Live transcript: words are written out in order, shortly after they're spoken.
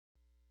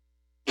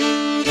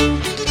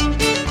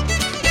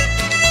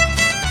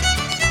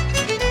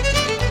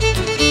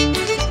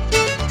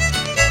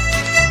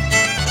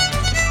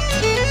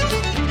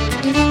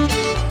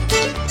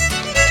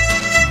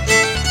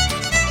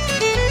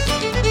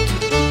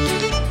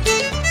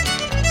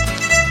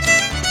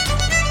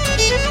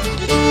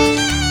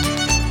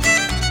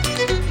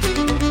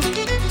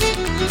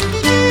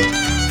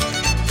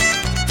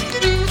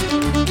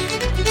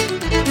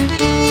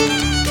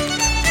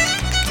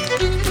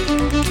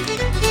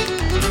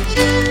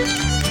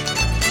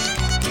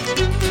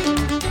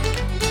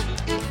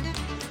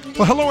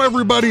Well, hello,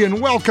 everybody, and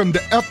welcome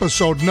to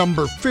episode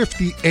number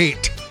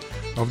 58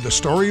 of The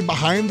Story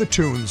Behind the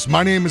Tunes.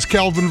 My name is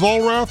Calvin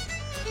Volrath.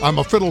 I'm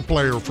a fiddle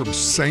player from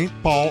St.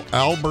 Paul,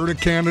 Alberta,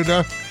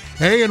 Canada.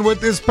 Hey, and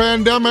with this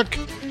pandemic,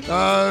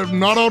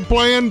 not out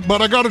playing,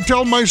 but I got to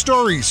tell my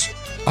stories.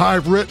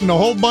 I've written a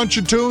whole bunch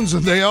of tunes,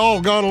 and they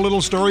all got a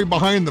little story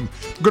behind them.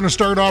 I'm going to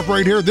start off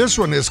right here. This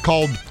one is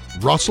called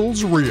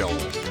Russell's Reel.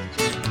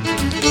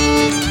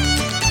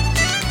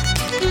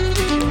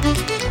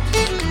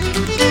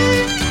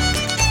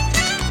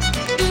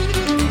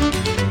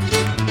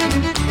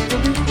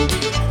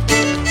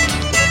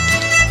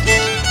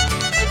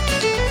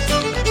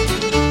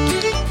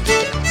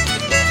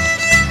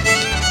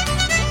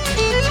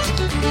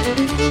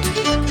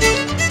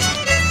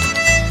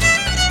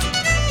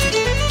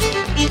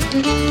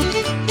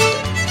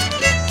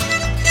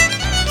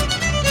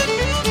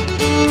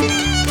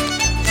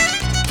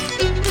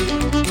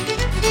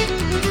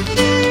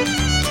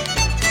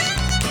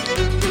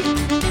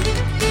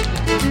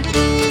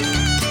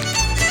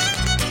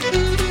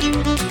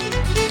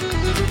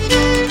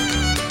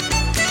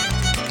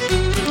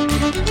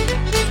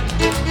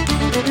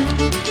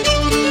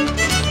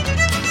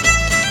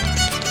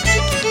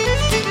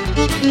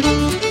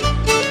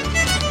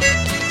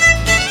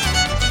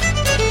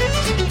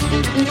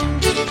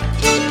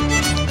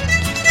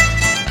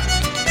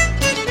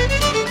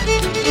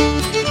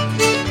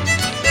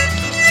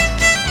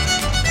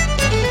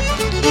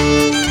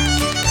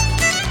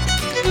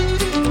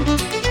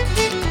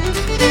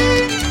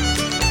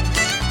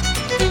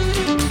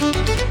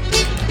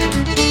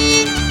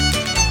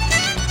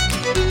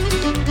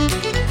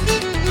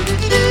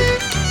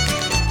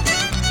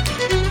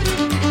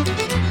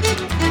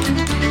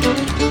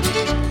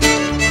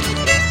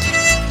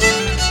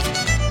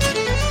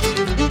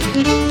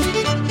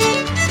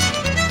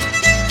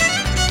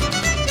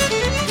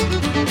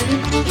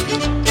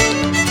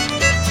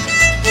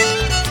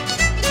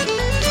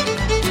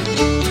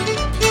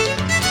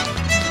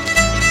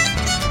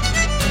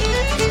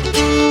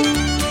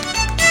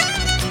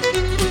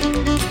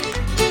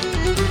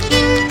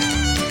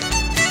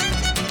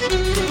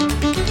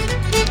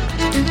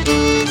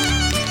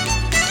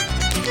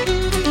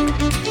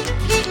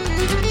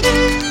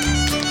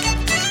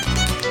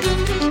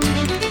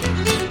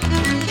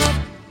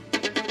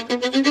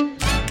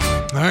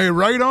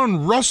 Right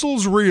on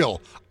Russell's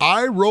Reel.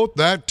 I wrote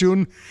that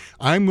tune,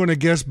 I'm going to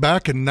guess,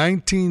 back in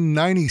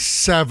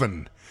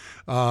 1997.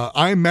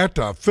 I met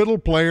a fiddle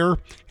player.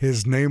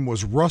 His name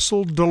was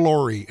Russell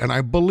Delory, and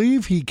I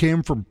believe he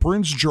came from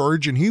Prince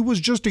George, and he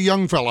was just a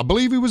young fella. I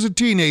believe he was a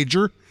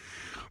teenager,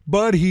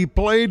 but he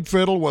played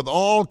fiddle with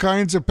all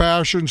kinds of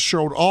passion,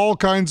 showed all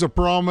kinds of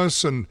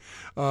promise, and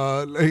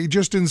he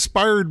just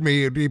inspired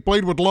me. He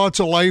played with lots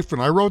of life,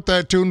 and I wrote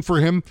that tune for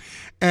him.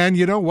 And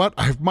you know what?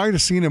 I might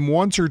have seen him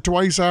once or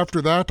twice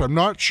after that. I'm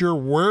not sure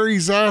where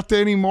he's at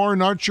anymore,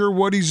 not sure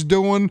what he's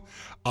doing.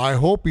 I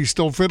hope he's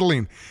still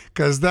fiddling,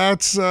 because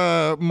that's,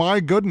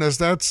 my goodness,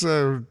 that's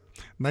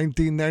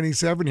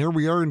 1997. Here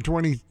we are in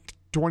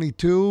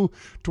 2022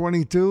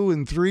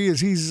 and 3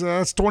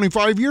 that's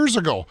 25 years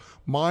ago.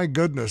 My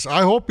goodness.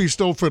 I hope he's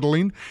still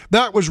fiddling.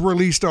 That was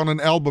released on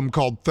an album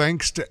called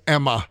Thanks to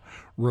Emma,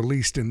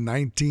 released in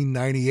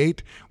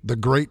 1998. The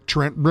great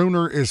Trent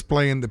Bruner is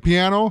playing the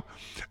piano.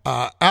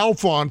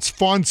 Alphonse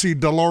Fonzie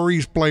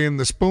Delory's playing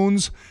the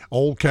spoons.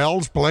 Old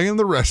Cal's playing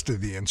the rest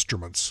of the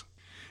instruments.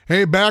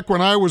 Hey, back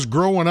when I was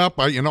growing up,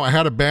 I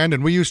had a band,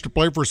 and we used to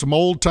play for some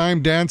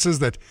old-time dances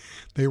that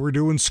they were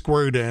doing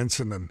square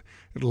dancing, and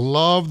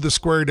loved the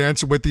square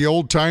dance with the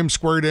old-time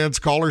square dance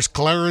callers,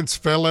 Clarence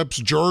Phillips,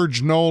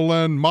 George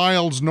Nolan,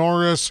 Miles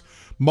Norris,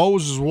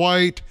 Moses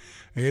White.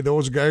 Hey,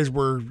 those guys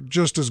were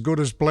just as good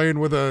as playing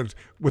with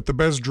the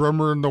best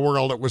drummer in the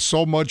world. It was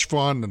so much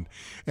fun.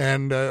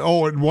 And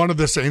one of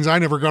the sayings, I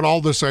never got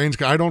all the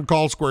sayings. I don't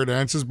call square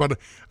dances, but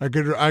I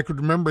could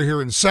remember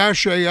hearing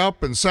sashay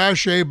up and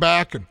sashay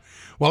back. And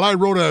well, I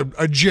wrote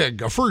a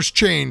jig, a first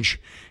change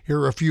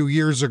here a few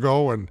years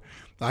ago, and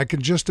I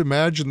can just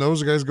imagine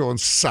those guys going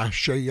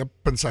sashay up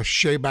and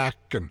sashay back.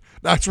 And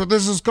that's what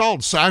this is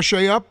called,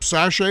 sashay up,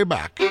 sashay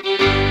back.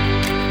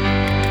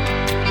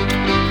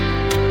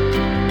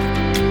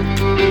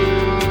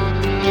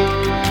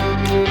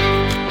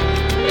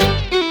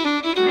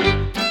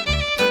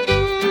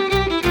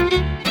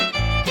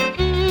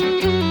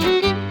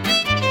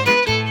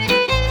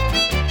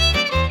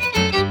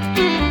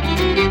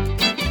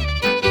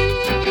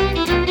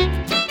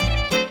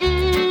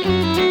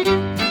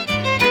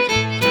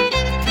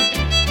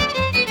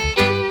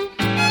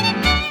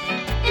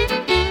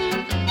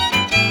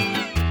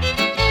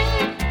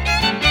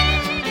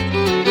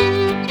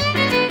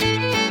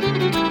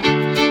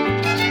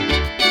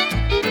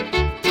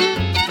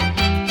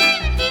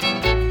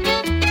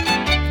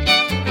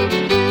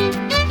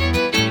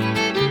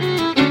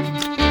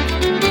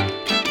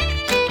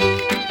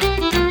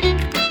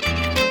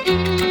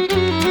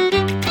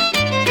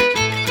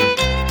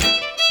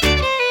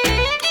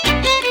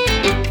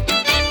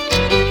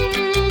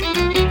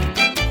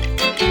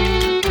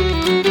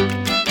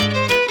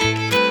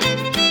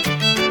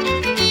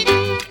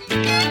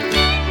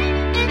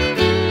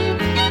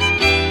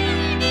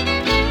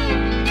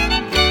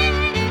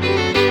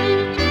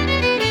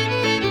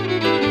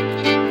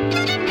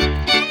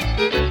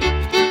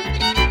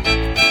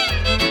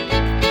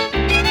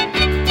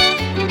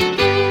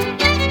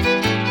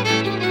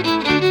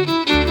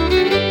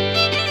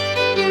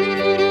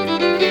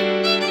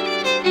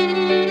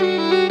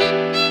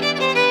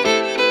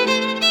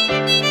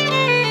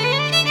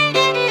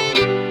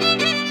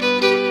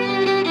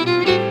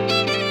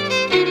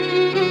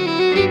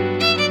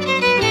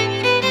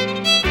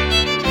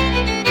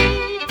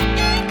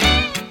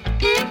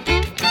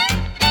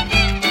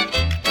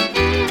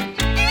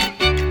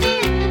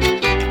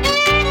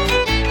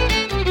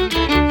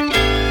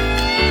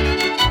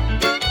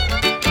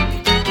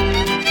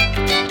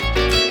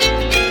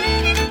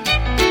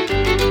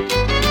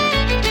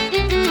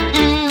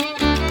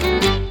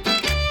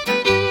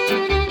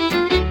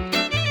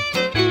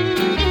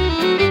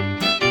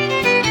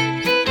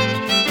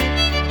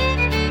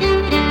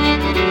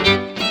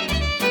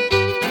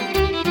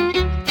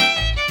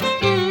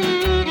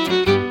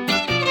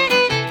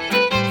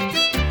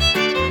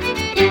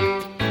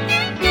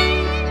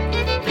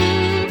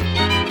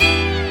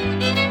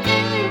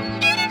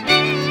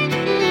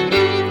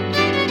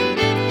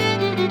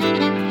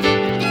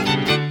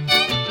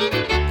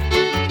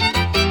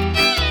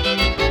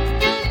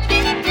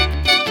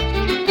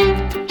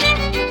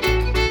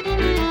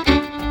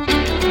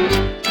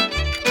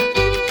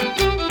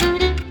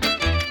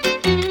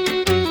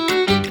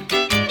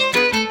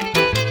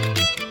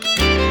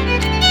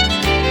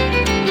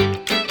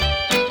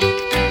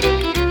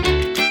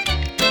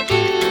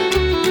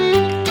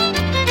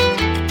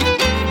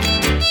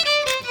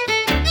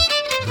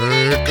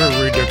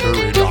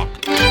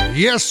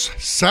 Yes,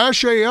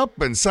 sashay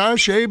up and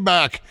sashay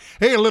back.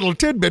 Hey, a little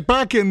tidbit.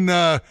 Back in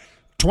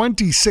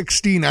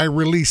 2016, I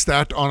released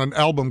that on an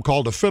album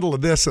called A Fiddle of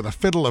This and A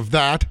Fiddle of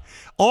That.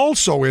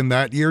 Also in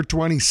that year,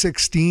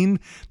 2016,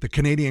 the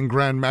Canadian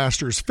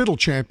Grandmasters Fiddle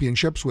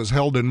Championships was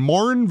held in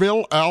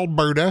Morinville,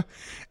 Alberta,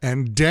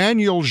 and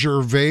Daniel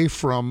Gervais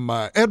from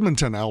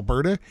Edmonton,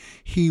 Alberta,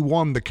 he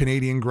won the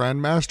Canadian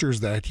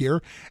Grandmasters that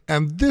year,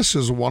 and this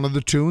is one of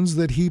the tunes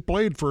that he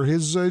played for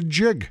his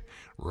jig.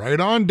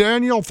 Right on,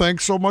 Daniel.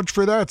 Thanks so much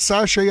for that.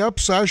 Sashay up,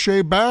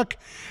 sashay back.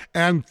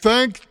 And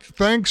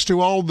thanks to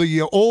all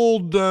the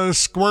old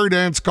square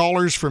dance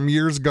callers from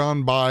years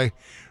gone by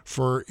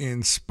for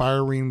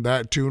inspiring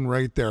that tune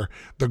right there.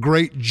 The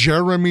great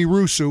Jeremy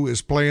Russo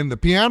is playing the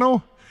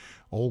piano.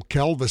 Old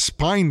Kelvis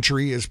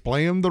Pinetree is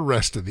playing the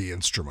rest of the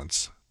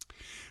instruments.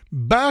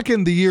 Back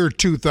in the year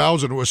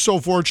 2000, it was so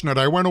fortunate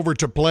I went over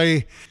to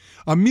play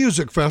a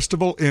music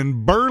festival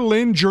in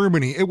Berlin,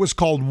 Germany. It was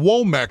called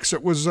Womex.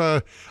 It was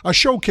a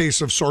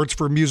showcase of sorts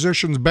for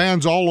musicians,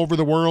 bands all over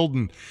the world,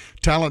 and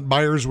talent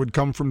buyers would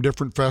come from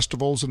different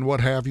festivals and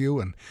what have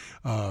you. And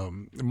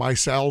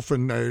myself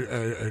and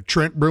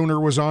Trent Bruner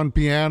was on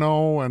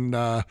piano, and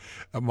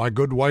my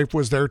good wife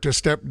was there to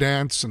step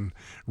dance, and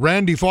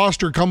Randy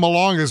Foster come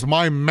along as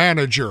my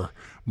manager,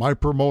 my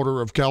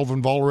promoter of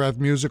Calvin Vollrath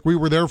Music. We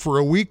were there for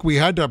a week.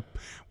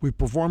 We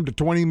performed a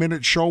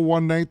 20-minute show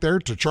one night there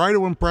to try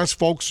to impress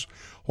folks,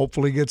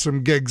 hopefully get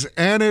some gigs,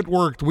 and it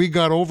worked. We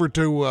got over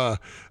to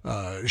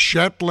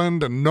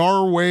Shetland and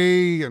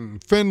Norway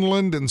and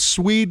Finland and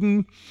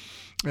Sweden,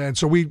 and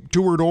so we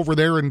toured over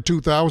there in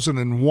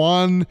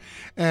 2001,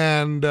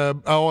 and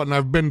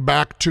I've been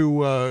back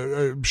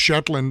to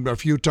Shetland a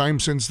few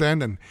times since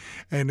then,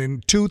 and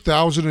in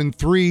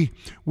 2003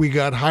 we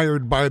got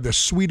hired by the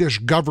Swedish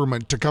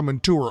government to come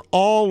and tour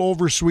all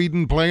over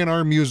Sweden playing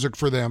our music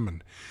for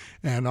them,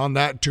 and on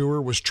that tour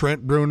was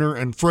Trent Bruner,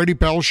 and Freddie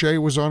Pelche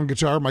was on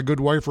guitar, my good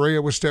wife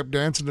Rhea was step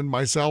dancing, and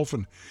myself,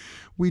 and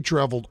we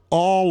traveled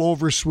all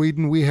over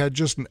Sweden. We had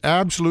just an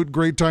absolute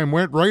great time.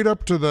 Went right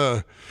up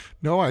to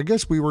I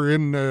guess we were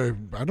in,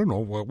 I don't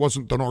know, it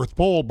wasn't the North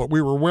Pole, but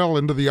we were well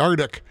into the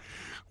Arctic,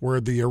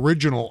 where the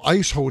original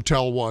ice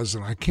hotel was,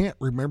 and I can't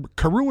remember,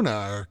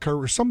 Karuna,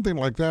 or something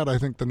like that, I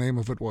think the name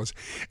of it was.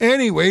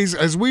 Anyways,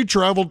 as we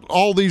traveled,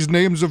 all these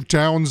names of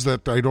towns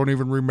that I don't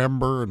even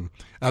remember, and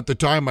at the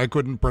time I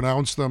couldn't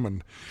pronounce them,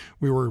 and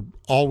we were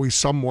always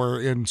somewhere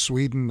in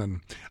Sweden,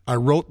 and I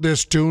wrote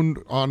this tune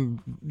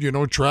on,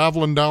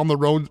 traveling down the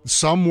road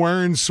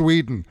somewhere in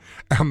Sweden,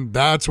 and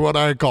that's what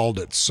I called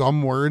it,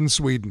 Somewhere in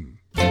Sweden.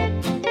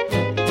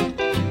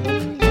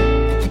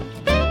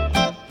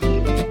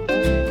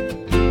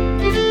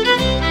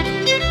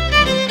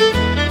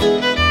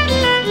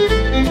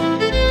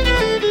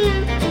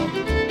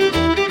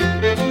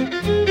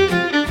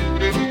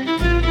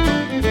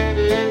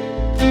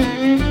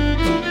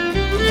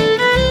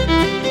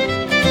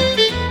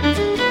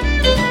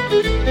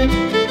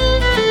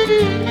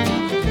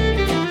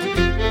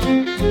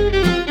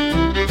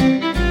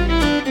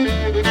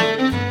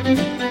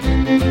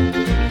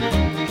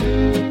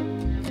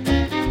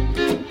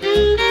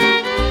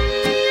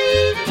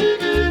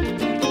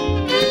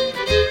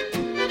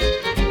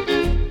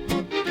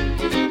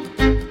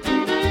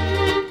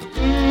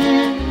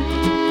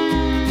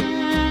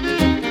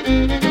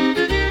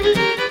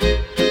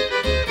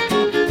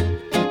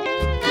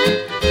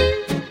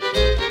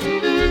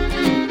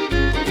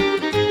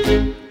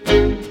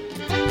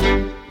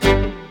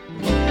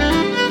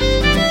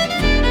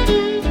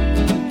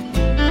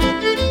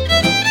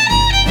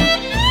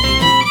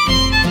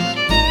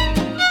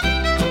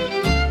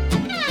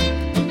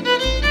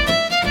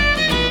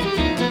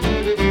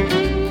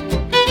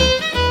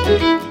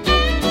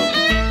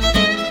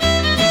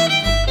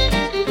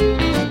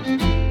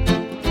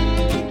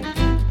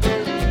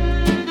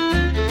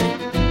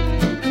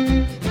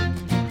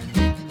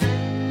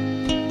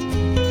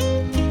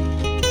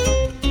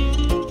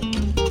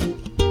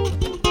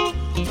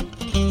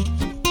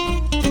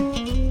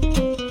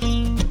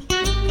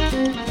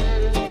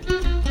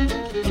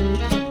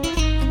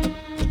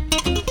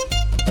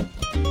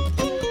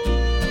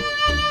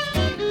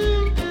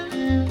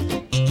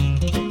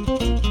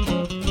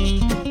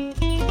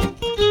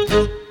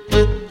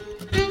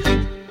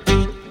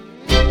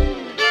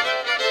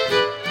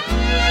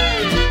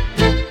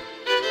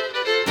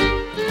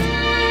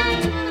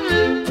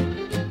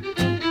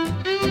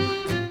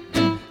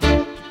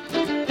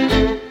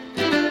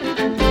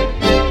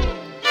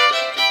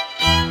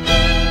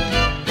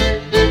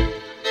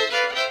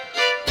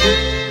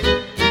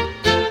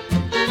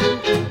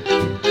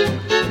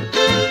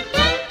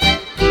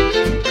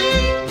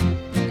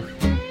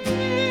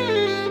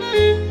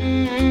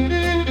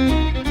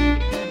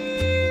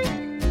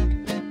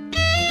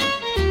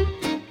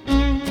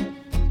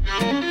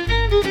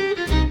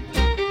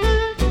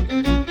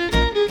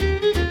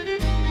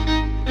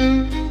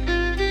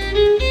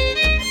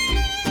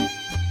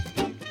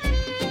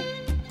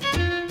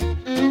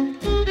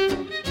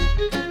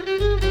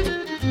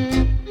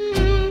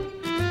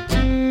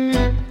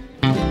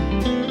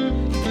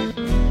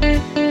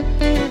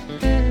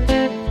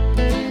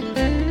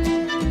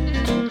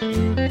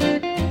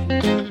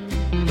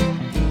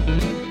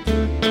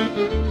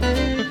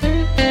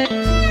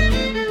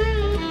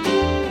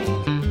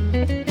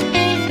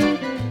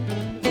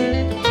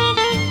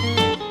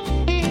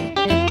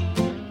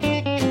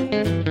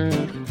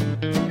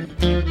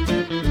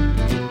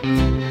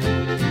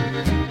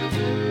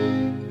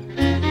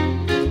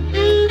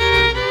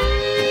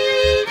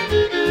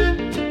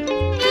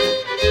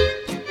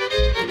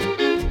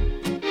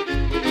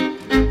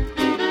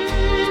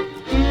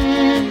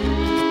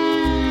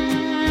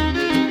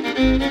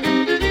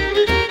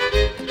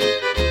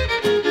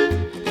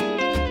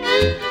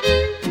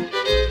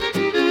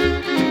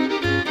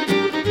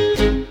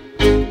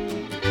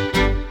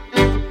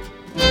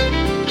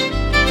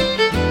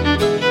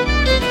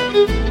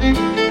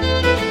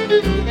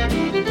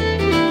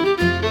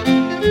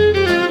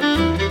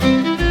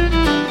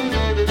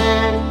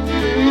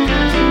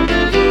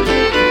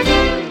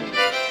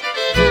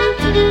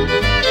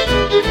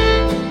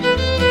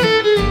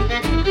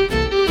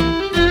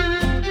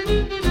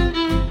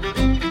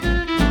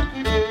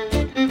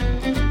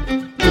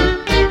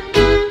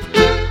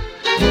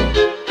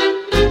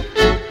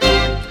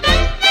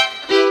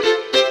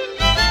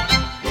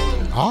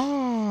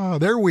 Ah,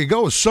 there we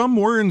go.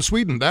 Somewhere in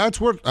Sweden.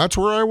 That's where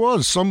I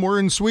was. Somewhere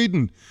in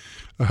Sweden.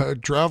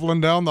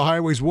 Traveling down the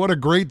highways. What a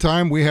great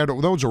time we had.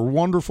 Those are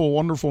wonderful,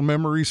 wonderful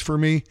memories for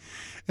me.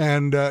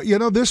 And,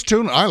 this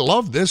tune, I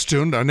love this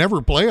tune. I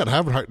never play it.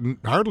 Haven't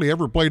hardly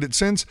ever played it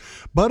since.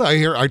 But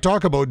I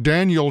talk about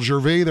Daniel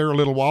Gervais there a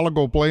little while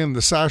ago playing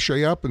the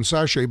Sashay Up and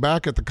Sashay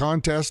Back at the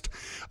contest.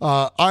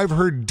 I've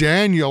heard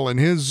Daniel and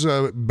his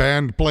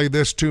band play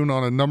this tune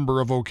on a number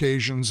of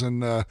occasions,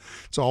 and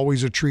it's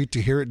always a treat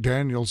to hear it.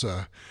 Daniel's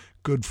a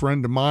good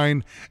friend of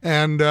mine.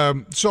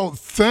 And so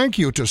thank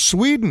you to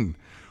Sweden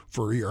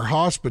for your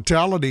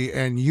hospitality,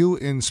 and you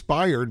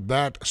inspired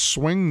that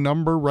swing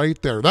number right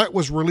there. That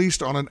was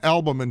released on an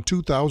album in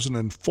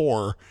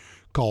 2004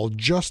 called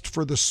Just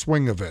for the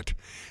Swing of It.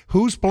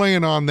 Who's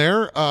playing on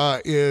there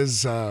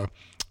is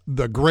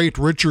the great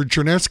Richard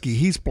Chernesky.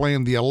 He's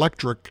playing the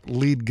electric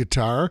lead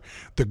guitar.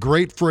 The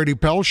great Freddie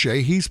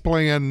Pelche, he's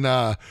playing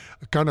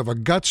kind of a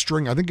gut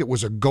string. I think it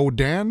was a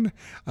Godin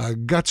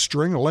gut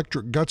string,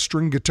 electric gut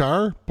string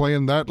guitar,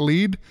 playing that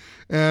lead.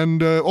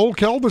 And old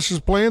Kelvis is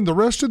playing the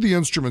rest of the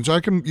instruments.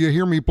 You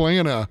hear me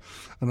playing an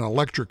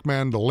electric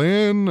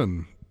mandolin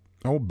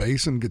and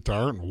bass and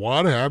guitar and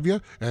what have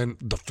you, and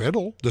the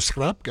fiddle, the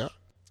skrapka.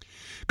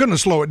 Going to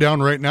slow it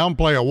down right now and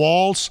play a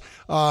waltz.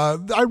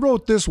 I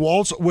wrote this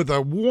waltz with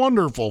a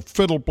wonderful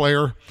fiddle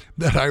player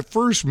that I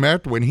first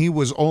met when he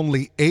was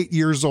only 8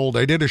 years old.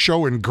 I did a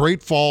show in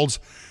Great Falls,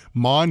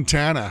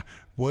 Montana.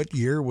 What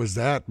year was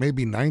that?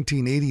 Maybe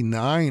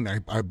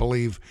 1989, I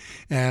believe.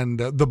 And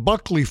the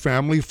Buckley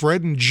family,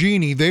 Fred and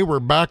Jeannie, they were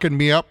backing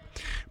me up,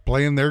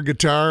 playing their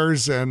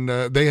guitars, and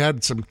they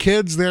had some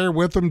kids there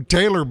with them.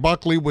 Taylor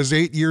Buckley was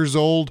 8 years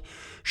old,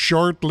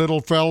 short little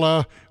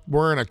fella,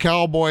 wearing a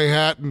cowboy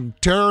hat and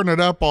tearing it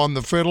up on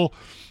the fiddle.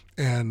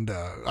 And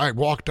I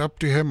walked up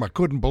to him. I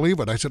couldn't believe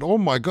it. I said, "Oh,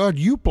 my God,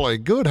 you play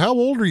good. How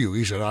old are you?"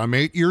 He said, "I'm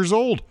 8 years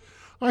old."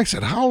 I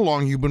said, "How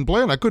long you been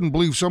playing?" I couldn't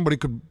believe somebody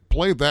could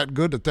play that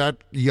good at that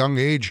young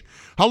age.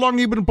 "How long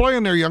you been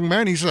playing there, young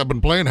man?" He said, "I've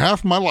been playing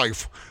half my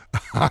life."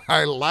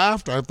 I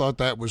laughed. I thought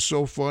that was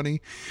so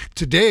funny.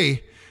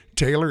 Today,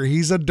 Taylor,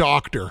 he's a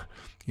doctor.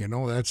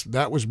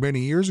 That was many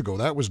years ago.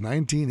 That was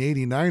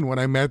 1989 when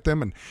I met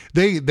them, and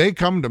they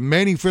come to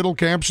many fiddle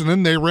camps, and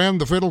then they ran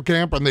the fiddle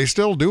camp, and they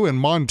still do in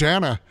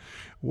Montana.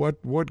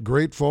 What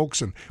great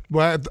folks. And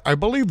I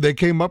believe they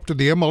came up to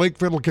the Emma Lake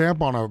Fiddle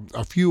Camp on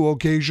a few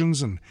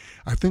occasions, and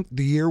I think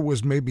the year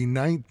was maybe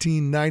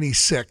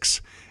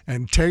 1996,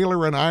 and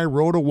Taylor and I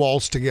wrote a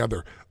waltz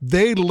together.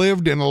 They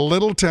lived in a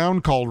little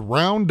town called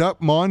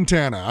Roundup,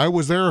 Montana. I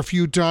was there a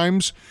few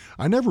times.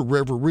 I never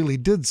ever really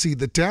did see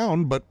the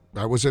town, but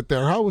I was at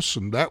their house,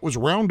 and that was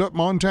Roundup,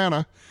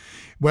 Montana.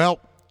 Well,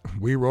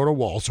 we wrote a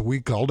waltz. We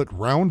called it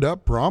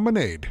Roundup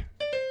Promenade.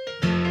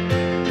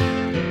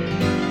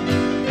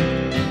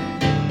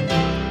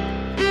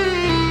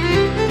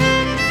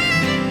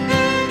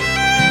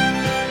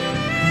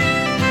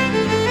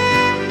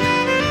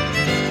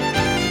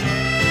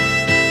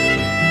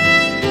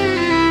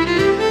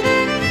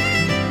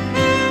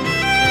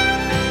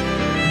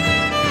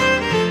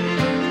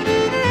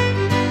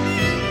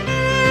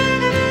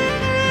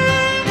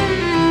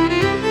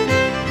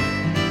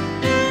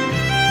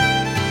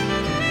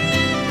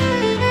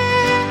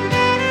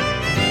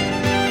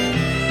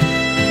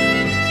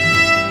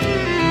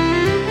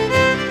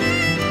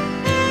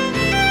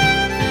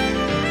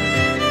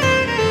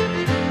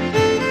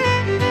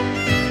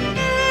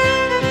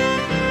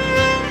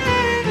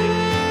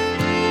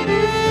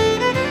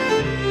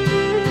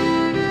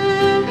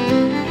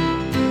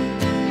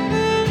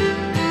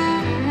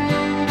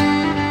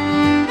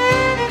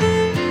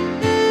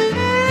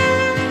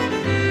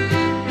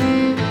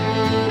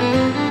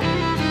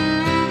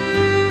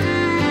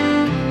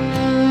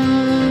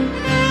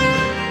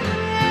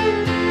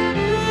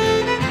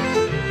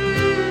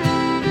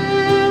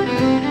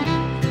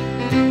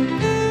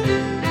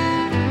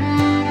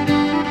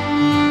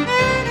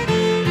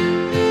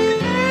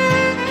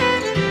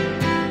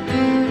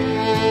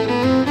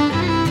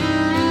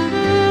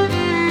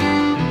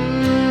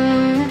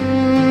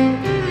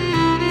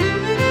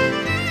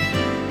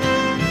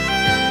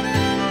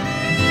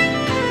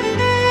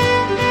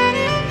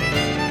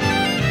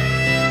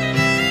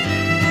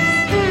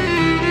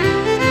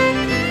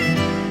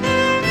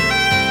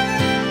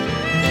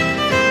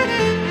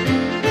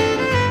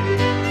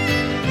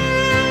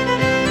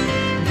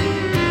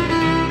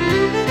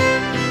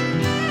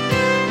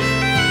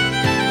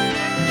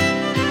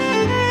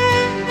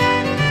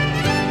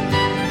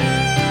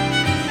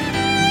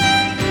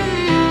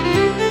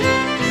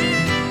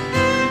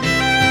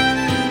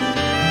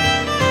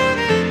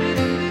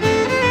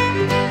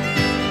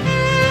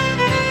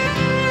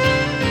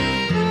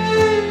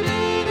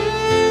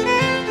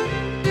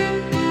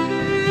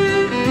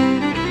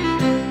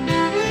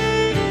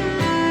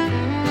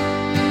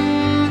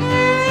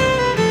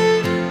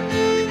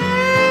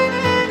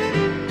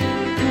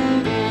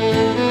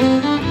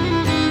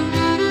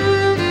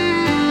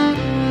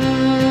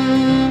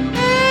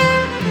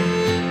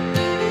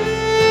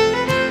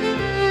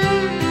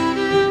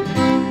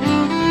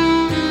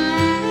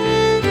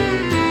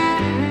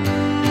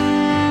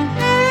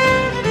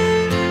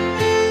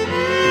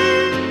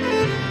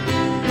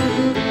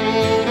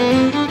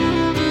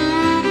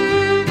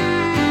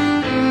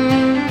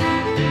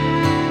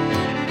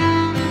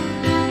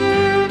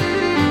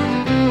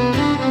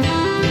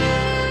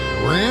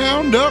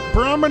 Wind Up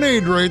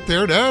Promenade right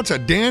there. That's a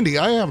dandy.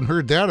 I haven't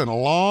heard that in a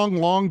long,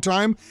 long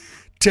time.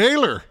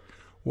 Taylor,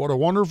 what a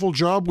wonderful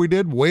job we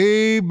did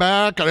way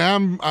back.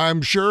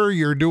 I'm sure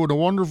you're doing a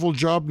wonderful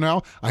job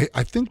now.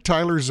 I think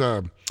Tyler's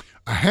a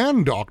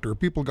hand doctor.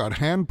 People got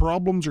hand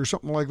problems or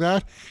something like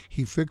that.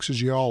 He fixes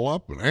you all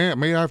up. And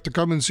may have to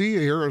come and see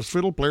you here as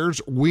fiddle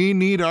players. We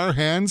need our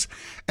hands.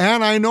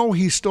 And I know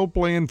he's still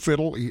playing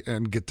fiddle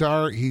and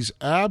guitar. He's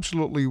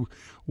absolutely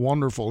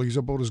wonderful. He's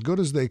about as good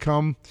as they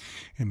come,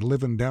 and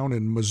living down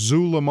in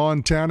Missoula,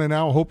 Montana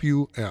now. Hope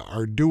you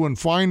are doing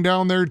fine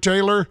down there,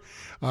 Taylor.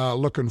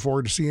 Looking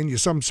forward to seeing you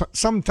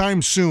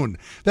sometime soon.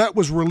 That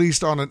was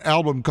released on an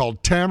album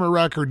called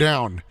Tamarack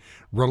Down,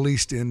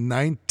 released in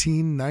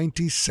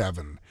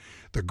 1997.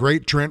 The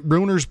great Trent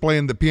Bruner's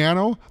playing the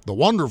piano. The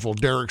wonderful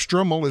Derek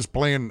Strummel is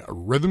playing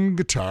rhythm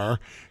guitar.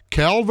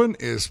 Calvin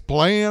is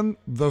playing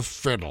the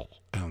fiddle.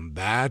 And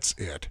that's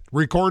it.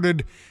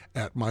 Recorded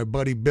at my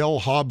buddy Bill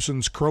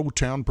Hobson's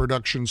Crowtown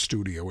production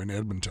studio in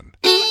Edmonton.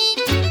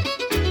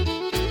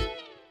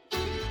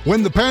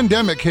 When the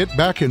pandemic hit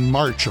back in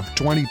March of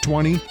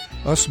 2020,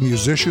 us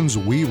musicians,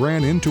 we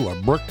ran into a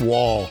brick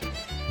wall.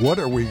 What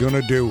are we going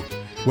to do?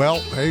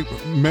 Well, hey,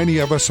 many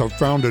of us have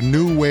found a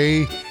new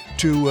way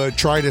to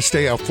try to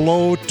stay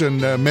afloat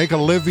and make a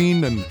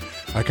living, and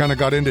I kind of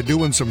got into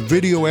doing some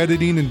video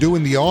editing and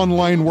doing the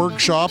online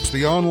workshops,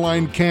 the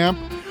online camp,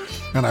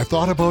 and I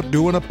thought about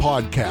doing a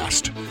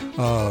podcast,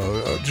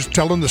 just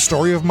telling the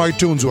story of my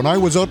tunes. When I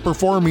was out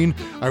performing,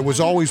 I was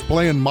always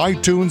playing my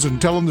tunes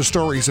and telling the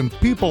stories, and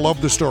people love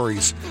the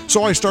stories.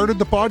 So I started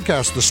the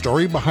podcast, The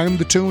Story Behind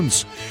the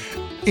Tunes,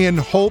 in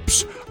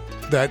hopes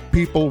that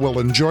people will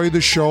enjoy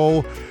the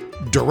show,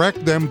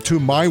 direct them to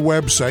my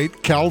website,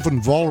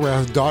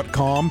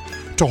 calvinvollrath.com,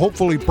 to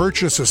hopefully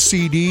purchase a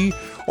CD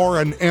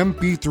or an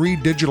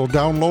MP3 digital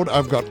download.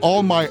 I've got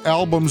all my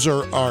albums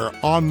are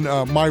on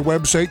my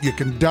website. You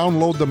can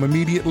download them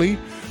immediately.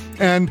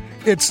 And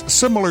it's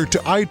similar to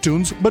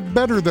iTunes, but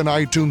better than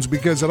iTunes,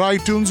 because at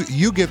iTunes,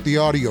 you get the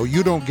audio.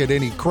 You don't get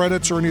any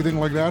credits or anything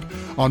like that.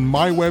 On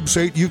my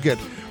website, you get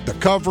the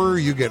cover,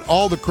 you get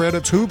all the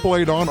credits, who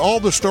played on, all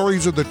the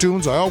stories of the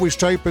tunes. I always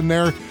type in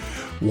there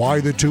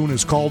why the tune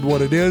is called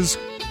what it is.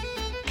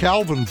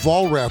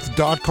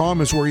 CalvinVollrath.com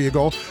is where you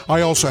go.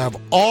 I also have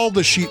all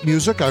the sheet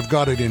music. I've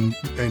got it in,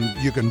 and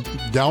you can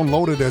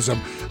download it as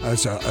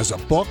a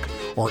book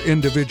or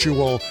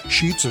individual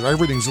sheets.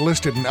 Everything's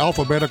listed in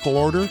alphabetical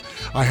order.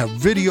 I have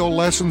video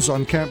lessons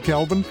on Camp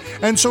Calvin.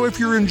 And so if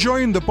you're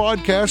enjoying the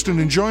podcast and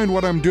enjoying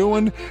what I'm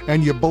doing,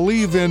 and you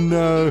believe in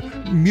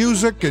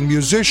music and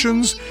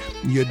musicians,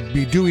 you'd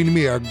be doing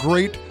me a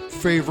great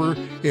favor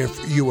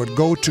if you would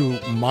go to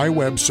my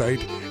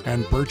website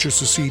and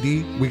purchase a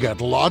CD. We got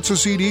lots of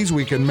CDs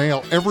we can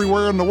mail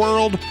everywhere in the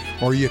world,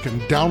 or you can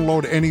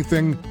download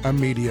anything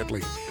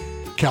immediately.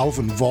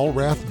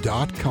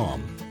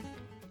 CalvinVollrath.com.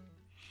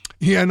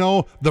 You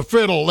know, the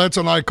fiddle, that's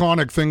an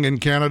iconic thing in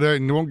Canada,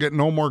 and you won't get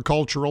no more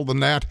cultural than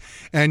that.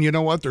 And you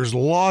know what? There's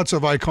lots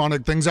of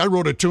iconic things. I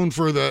wrote a tune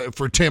for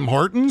Tim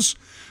Hortons,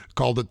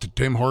 called it the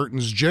Tim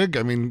Hortons Jig.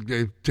 I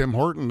mean, Tim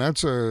Horton,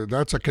 that's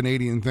a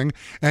Canadian thing.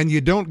 And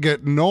you don't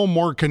get no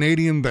more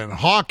Canadian than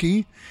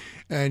hockey.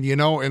 And, you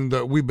know,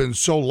 we've been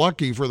so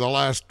lucky for the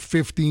last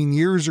 15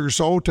 years or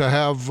so to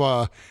have,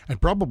 and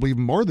probably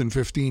more than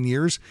 15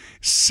 years,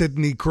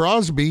 Sidney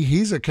Crosby.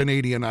 He's a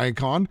Canadian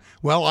icon.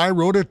 Well, I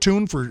wrote a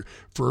tune for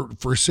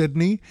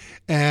Sidney,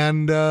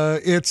 and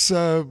it's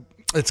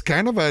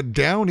kind of a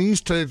down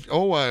east,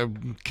 a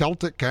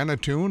Celtic kind of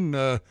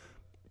tune.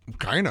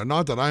 Kind of,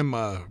 not that I'm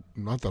a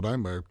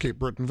Cape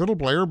Breton fiddle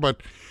player,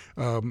 but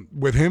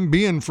with him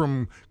being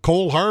from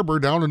Cole Harbour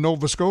down in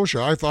Nova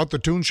Scotia, I thought the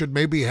tune should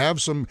maybe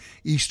have some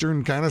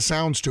Eastern kind of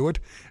sounds to it.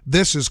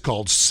 This is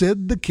called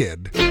Sid the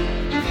Kid.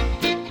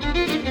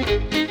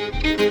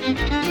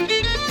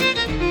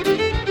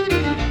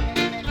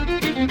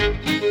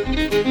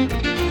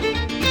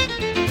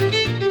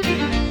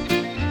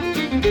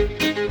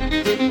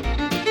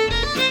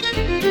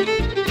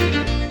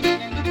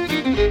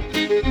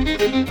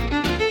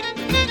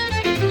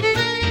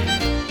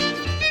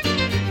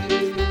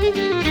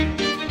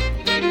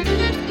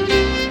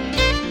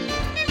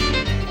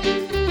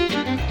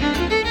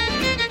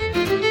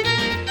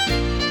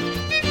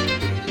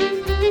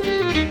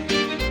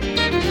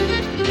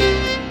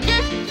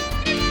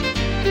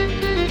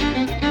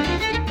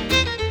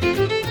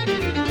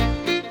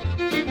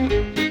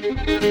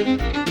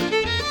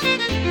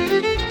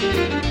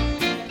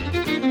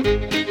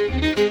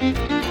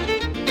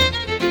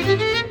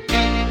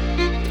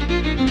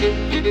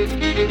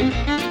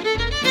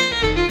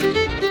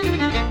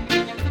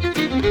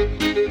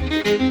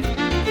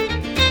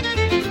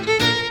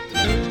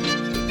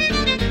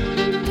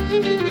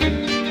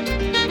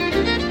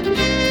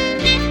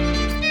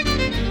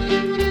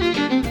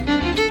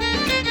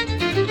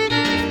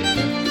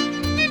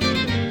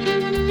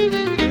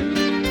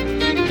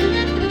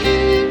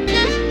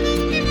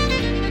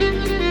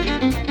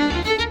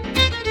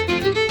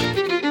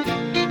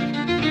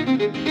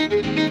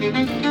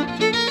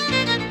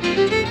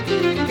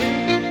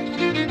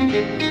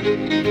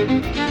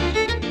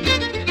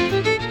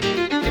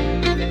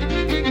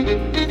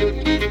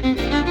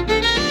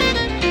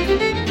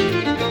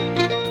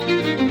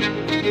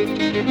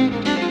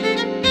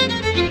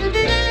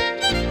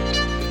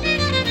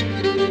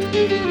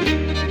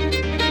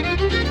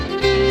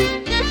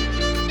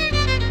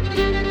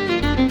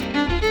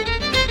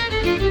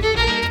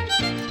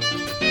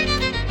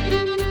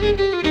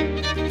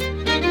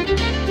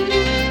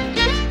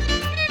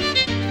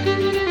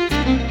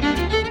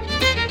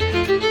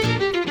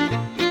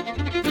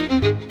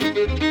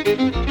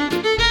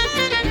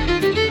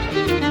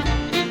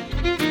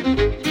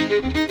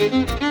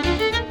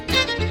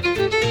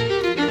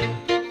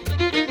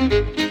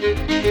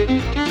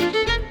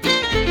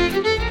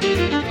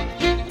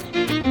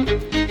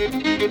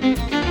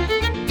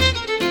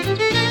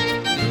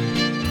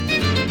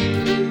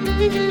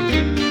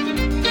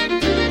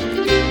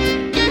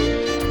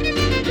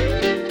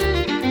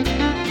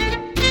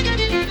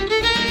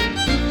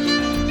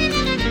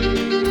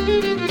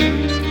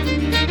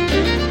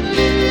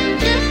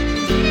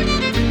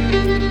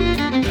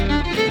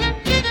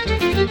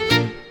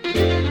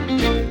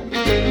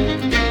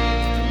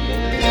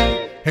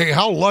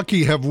 how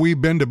lucky have we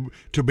been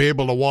to be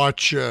able to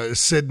watch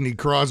Sidney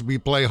Crosby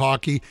play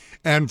hockey?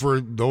 And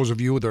for those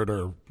of you that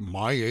are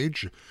my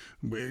age,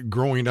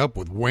 growing up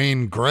with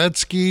Wayne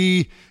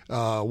Gretzky,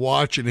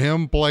 watching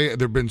him play,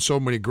 there have been so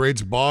many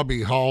greats.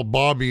 Bobby Hull,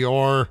 Bobby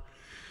Orr,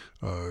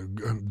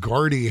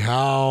 Gordie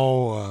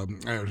Howe,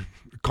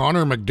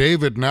 Connor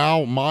McDavid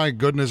now. My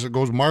goodness, it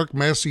goes Mark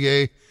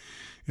Messier.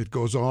 It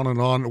goes on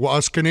and on. Well,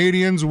 us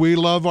Canadians, we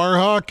love our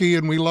hockey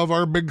and we love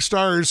our big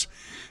stars.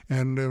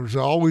 And there's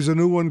always a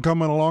new one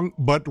coming along,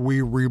 but we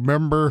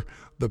remember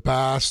the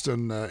past.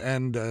 And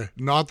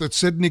not that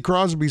Sidney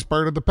Crosby's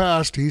part of the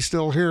past. He's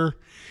still here.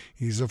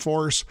 He's a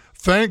force.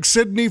 Thanks,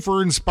 Sidney,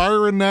 for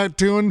inspiring that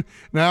tune.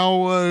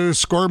 Now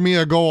score me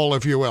a goal,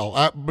 if you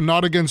will.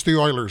 Not against the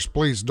Oilers.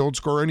 Please, don't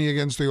score any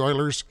against the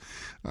Oilers.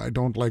 I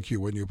don't like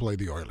you when you play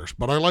the Oilers,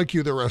 but I like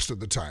you the rest of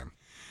the time.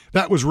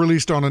 That was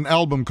released on an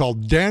album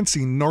called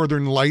Dancing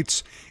Northern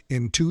Lights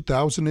in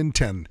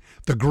 2010.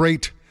 The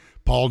great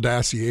Paul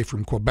Dacier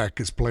from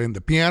Quebec is playing the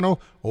piano.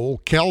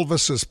 Old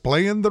Kelvis is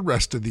playing the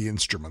rest of the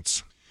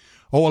instruments.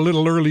 Oh, a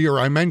little earlier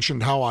I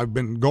mentioned how I've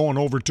been going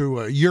over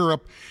to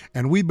Europe,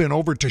 and we've been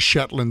over to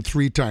Shetland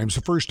 3 times.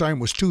 The first time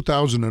was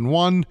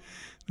 2001,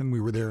 and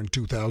we were there in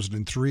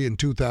 2003 and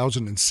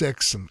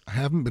 2006, and I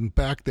haven't been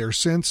back there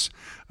since.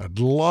 I'd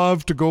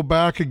love to go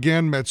back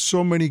again. Met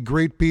so many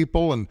great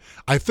people, and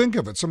I think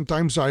of it.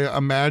 Sometimes I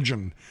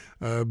imagine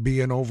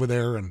being over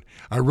there, and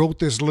I wrote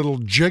this little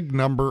jig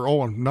number,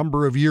 a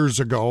number of years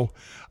ago,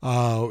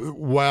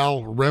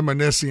 while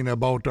reminiscing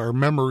about our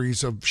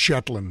memories of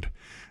Shetland.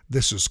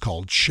 This is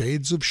called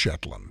Shades of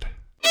Shetland.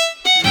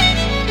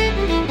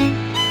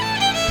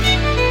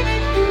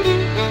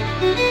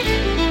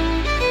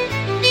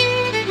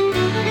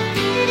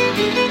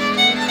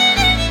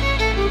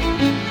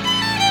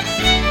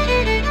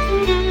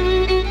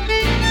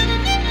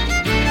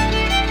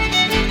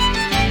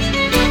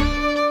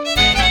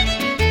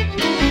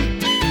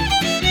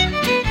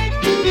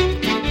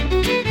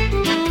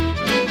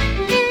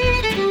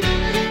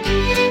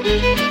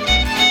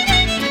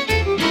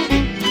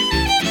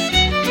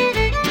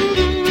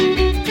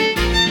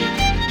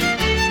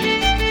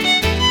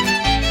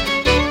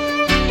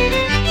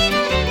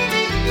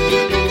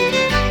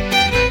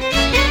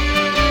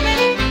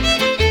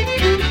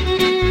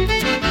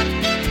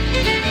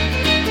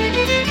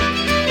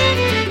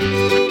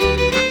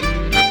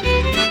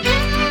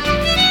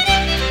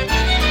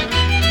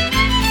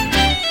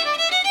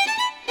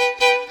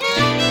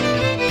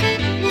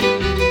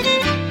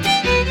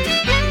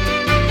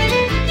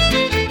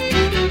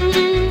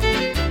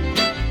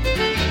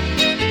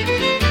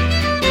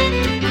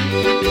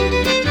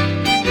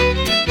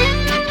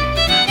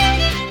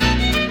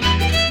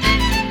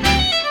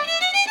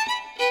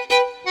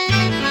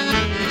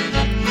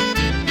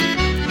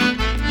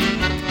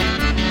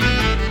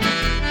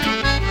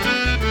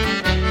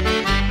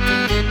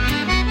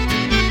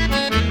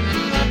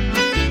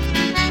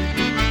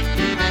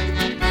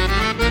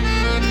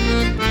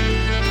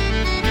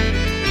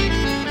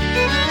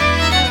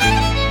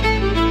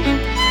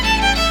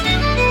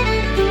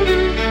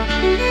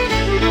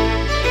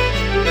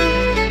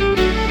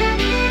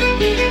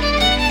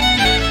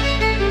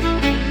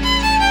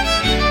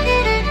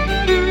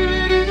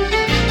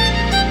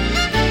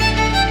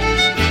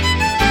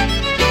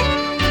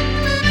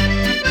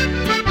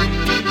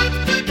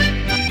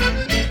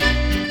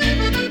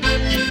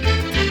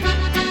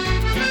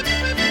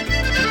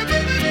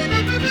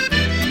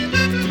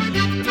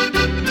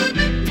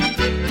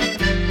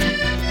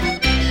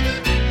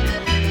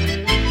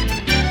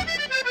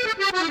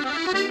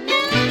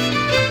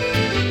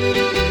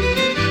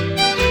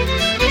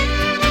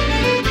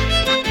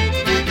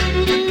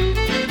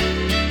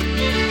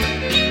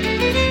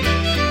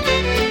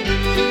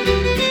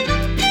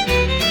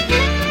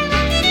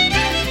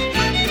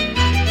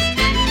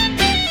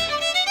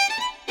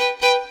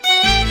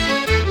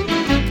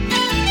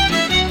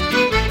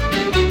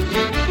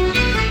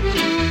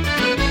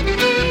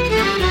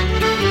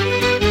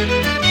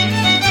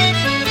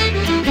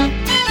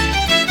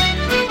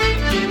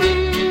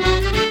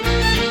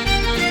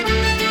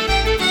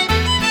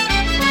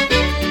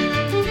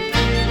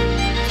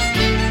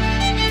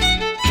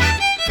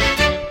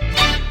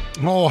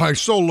 I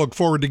so look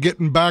forward to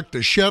getting back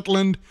to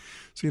Shetland,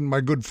 seeing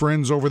my good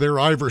friends over there,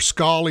 Ivor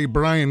Scully,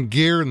 Brian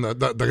Gear, and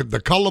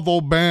the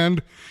Cullivo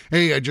Band.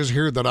 Hey, I just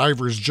hear that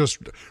Ivor's just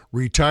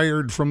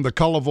retired from the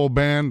Cullivo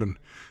Band, and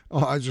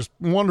just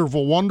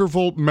wonderful,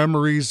 wonderful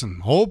memories,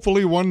 and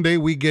hopefully one day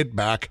we get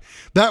back.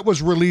 That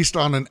was released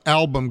on an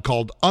album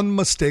called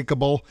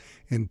Unmistakable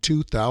in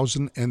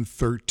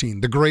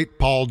 2013. The great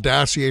Paul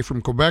Dacier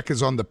from Quebec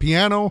is on the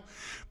piano.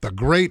 The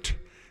great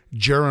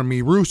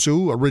Jeremy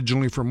Russo,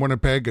 originally from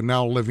Winnipeg and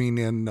now living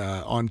in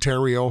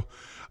Ontario,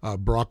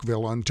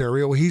 Brockville,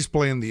 Ontario. He's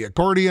playing the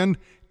accordion.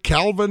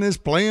 Calvin is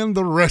playing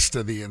the rest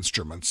of the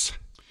instruments.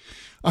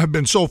 I've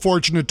been so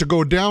fortunate to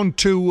go down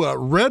to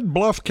Red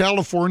Bluff,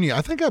 California.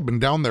 I think I've been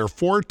down there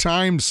 4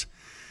 times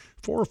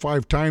 4 or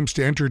 5 times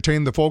to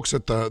entertain the folks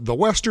at the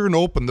Western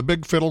Open, the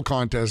big fiddle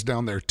contest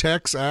down there.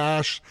 Tex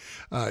Ash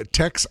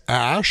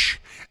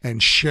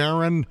and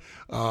Sharon,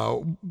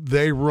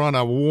 they run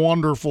a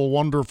wonderful,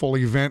 wonderful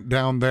event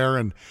down there,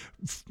 and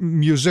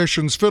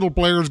musicians, fiddle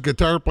players,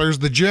 guitar players,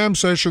 the jam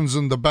sessions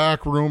in the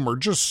back room are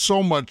just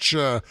so much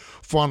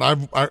fun.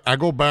 I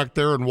go back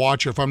there and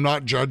watch if I'm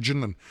not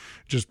judging and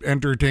just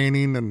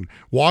entertaining and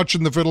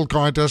watching the fiddle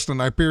contest,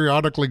 and I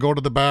periodically go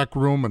to the back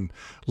room and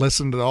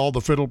listen to all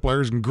the fiddle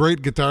players and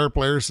great guitar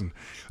players. And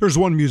there's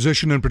one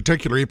musician in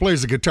particular, he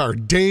plays the guitar,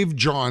 Dave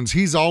Johns.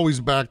 He's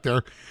always back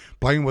there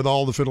playing with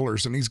all the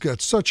fiddlers, and he's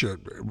got such a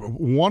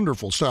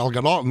wonderful style.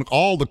 Got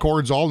all the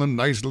chords, all in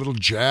nice little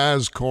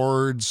jazz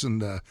chords,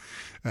 and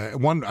I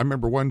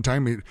remember one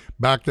time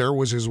back there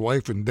was his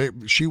wife,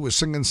 and she was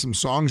singing some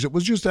songs. It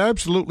was just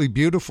absolutely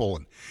beautiful.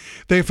 And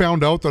they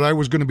found out that I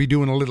was going to be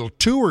doing a little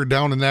tour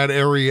down in that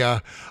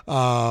area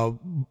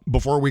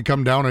before we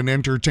come down and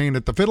entertain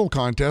at the fiddle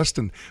contest.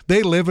 And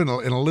they live in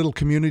a little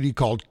community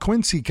called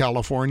Quincy,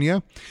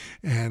 California,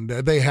 and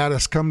they had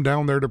us come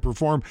down there to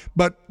perform.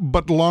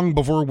 But long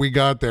before we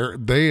got there,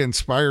 they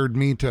inspired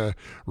me to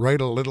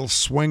write a little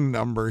swing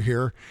number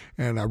here,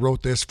 and I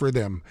wrote this for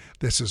them.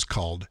 This is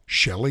called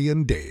Shelley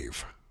and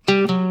Dave.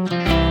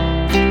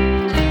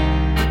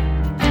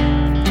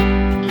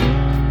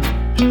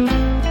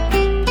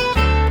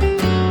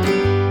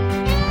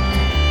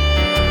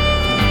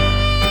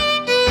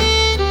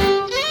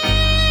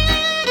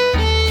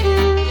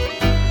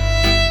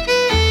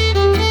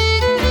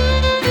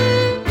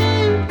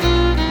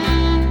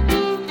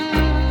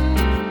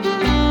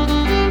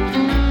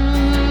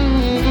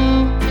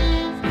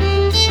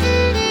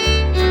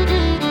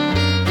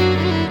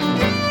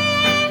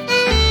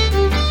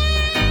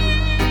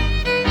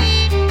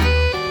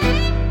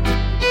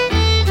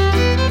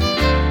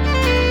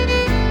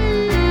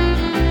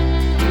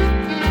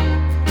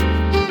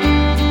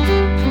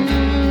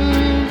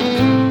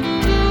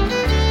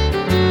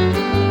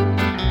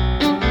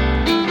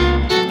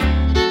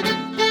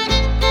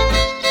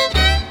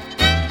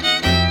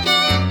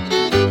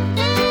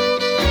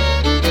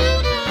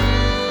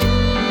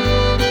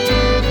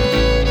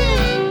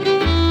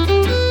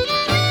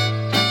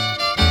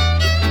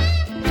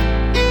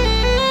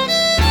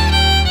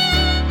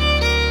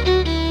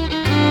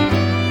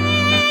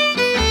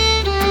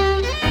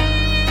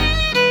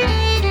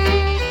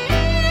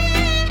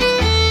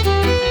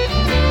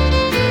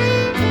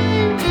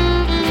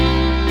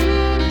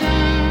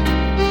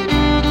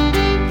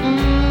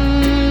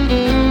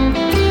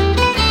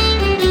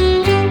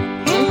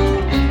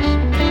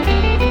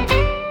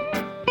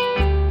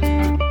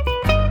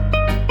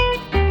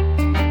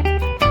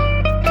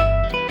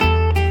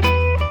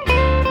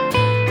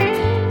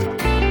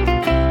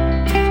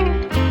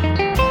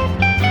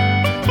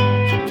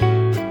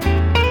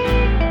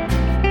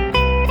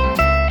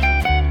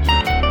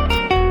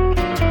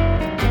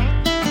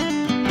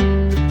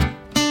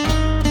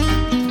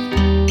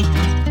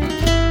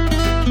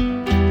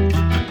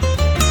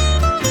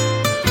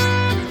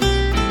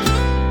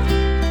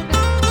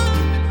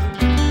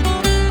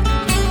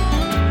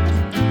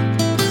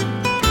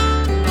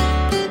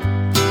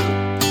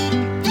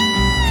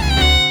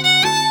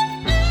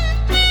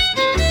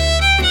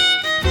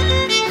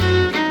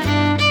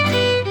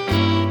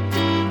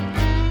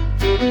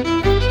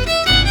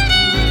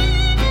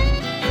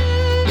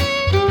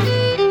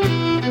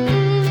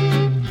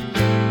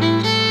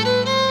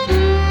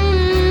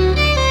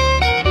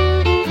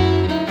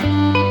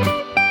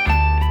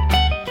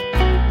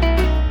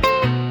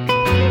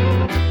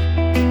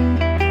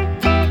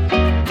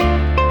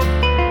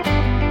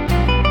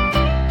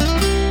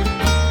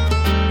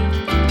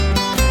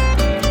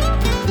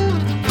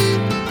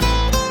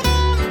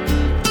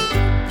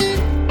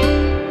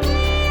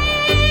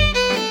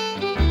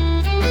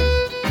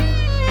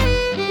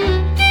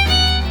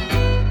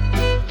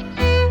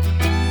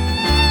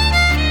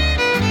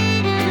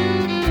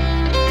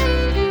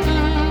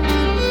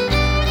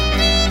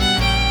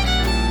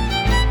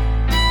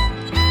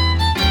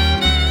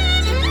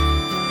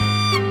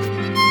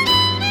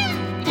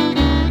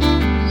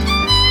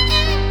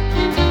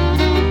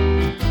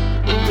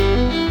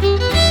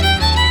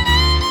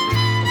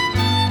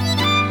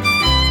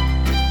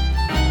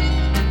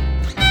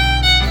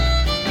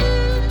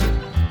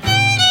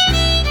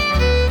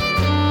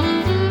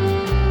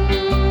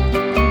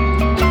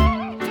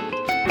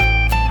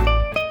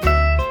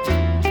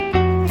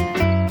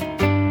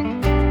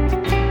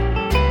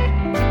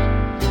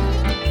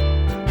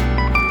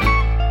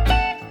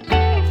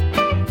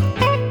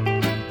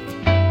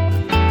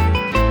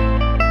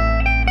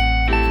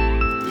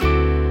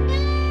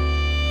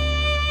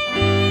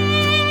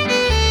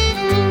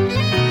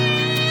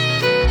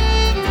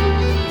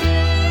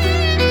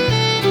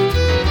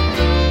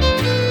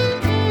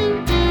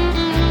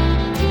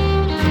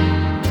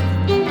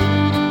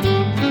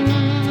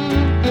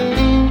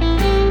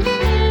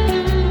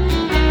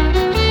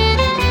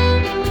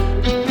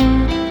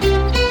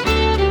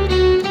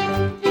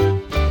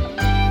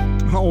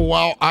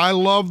 Wow, I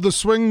love the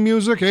swing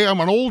music. Hey, I'm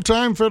an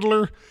old-time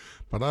fiddler,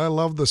 but I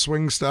love the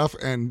swing stuff.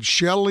 And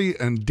Shelley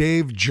and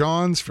Dave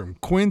Johns from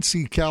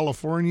Quincy,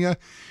 California,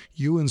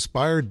 you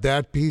inspired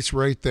that piece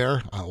right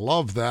there. I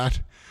love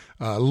that.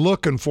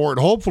 Looking forward.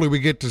 Hopefully we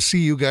get to see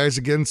you guys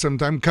again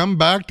sometime. Come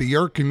back to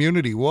your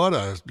community. What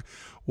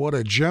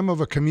a gem of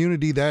a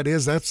community that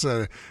is. That's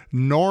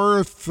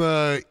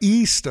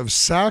northeast of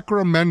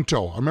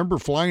Sacramento. I remember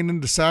flying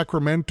into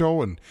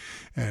Sacramento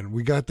and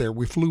we got there.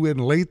 We flew in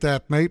late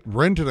that night,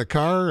 rented a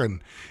car,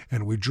 and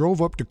we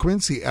drove up to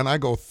Quincy. And I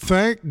go,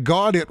 thank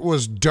God it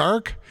was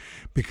dark,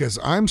 because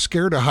I'm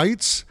scared of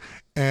heights.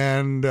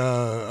 And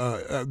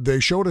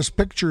they showed us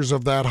pictures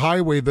of that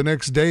highway the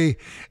next day,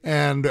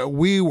 and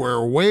we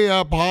were way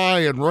up high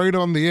and right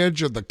on the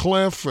edge of the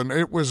cliff, and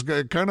it was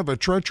kind of a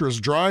treacherous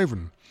drive.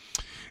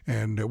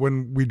 And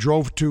when we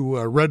drove to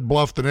Red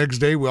Bluff the next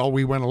day, well,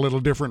 we went a little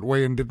different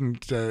way and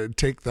didn't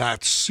take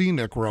that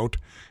scenic route.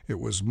 It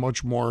was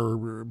much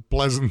more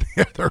pleasant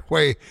the other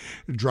way,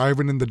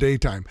 driving in the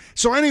daytime.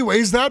 So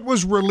anyways, that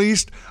was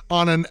released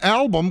on an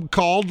album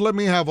called, let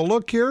me have a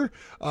look here,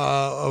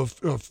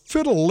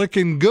 Fiddle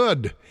Lickin'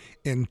 Good.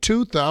 In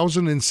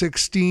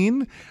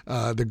 2016,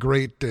 the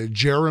great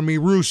Jeremy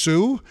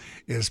Rousseau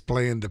is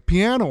playing the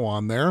piano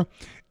on there.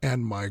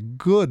 And my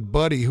good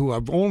buddy, who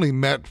I've only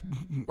met,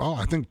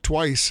 I think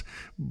twice,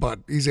 but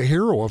he's a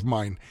hero of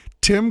mine,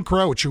 Tim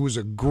Crouch, who is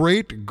a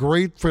great,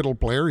 great fiddle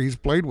player. He's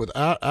played with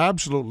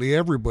absolutely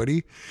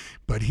everybody,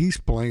 but he's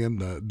playing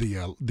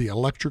the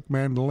electric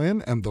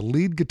mandolin and the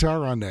lead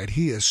guitar on that.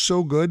 He is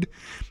so good.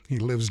 He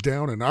lives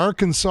down in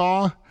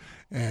Arkansas,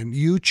 and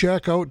you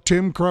check out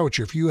Tim Crouch.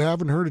 If you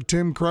haven't heard of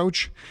Tim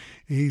Crouch,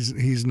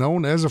 he's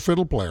known as a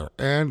fiddle player,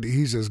 and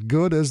he's as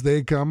good as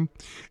they come,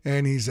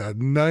 and he's a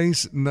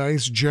nice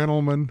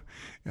gentleman.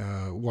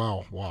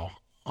 Wow.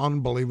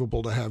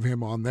 Unbelievable to have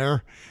him on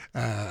there.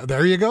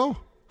 There you go.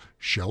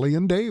 Shelley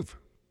and Dave.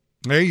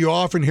 Hey, you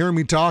often hear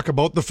me talk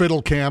about the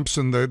fiddle camps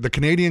and the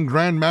Canadian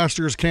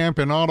Grandmasters camp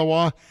in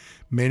Ottawa.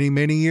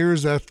 Many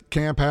years that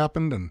camp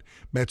happened, and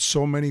met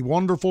so many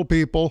wonderful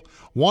people.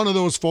 One of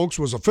those folks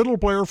was a fiddle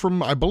player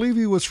from, I believe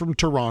he was from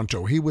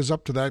Toronto. He was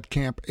up to that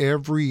camp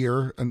every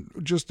year, and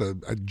just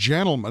a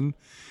gentleman,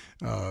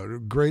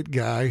 great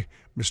guy,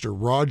 Mr.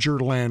 Roger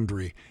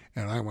Landry.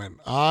 And I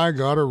went, I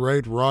got to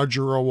write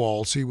Roger a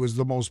waltz. He was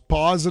the most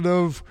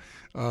positive,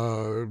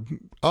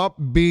 upbeat,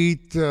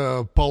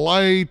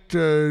 polite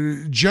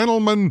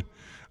gentleman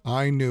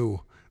I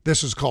knew.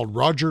 This is called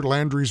Roger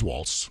Landry's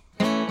Waltz.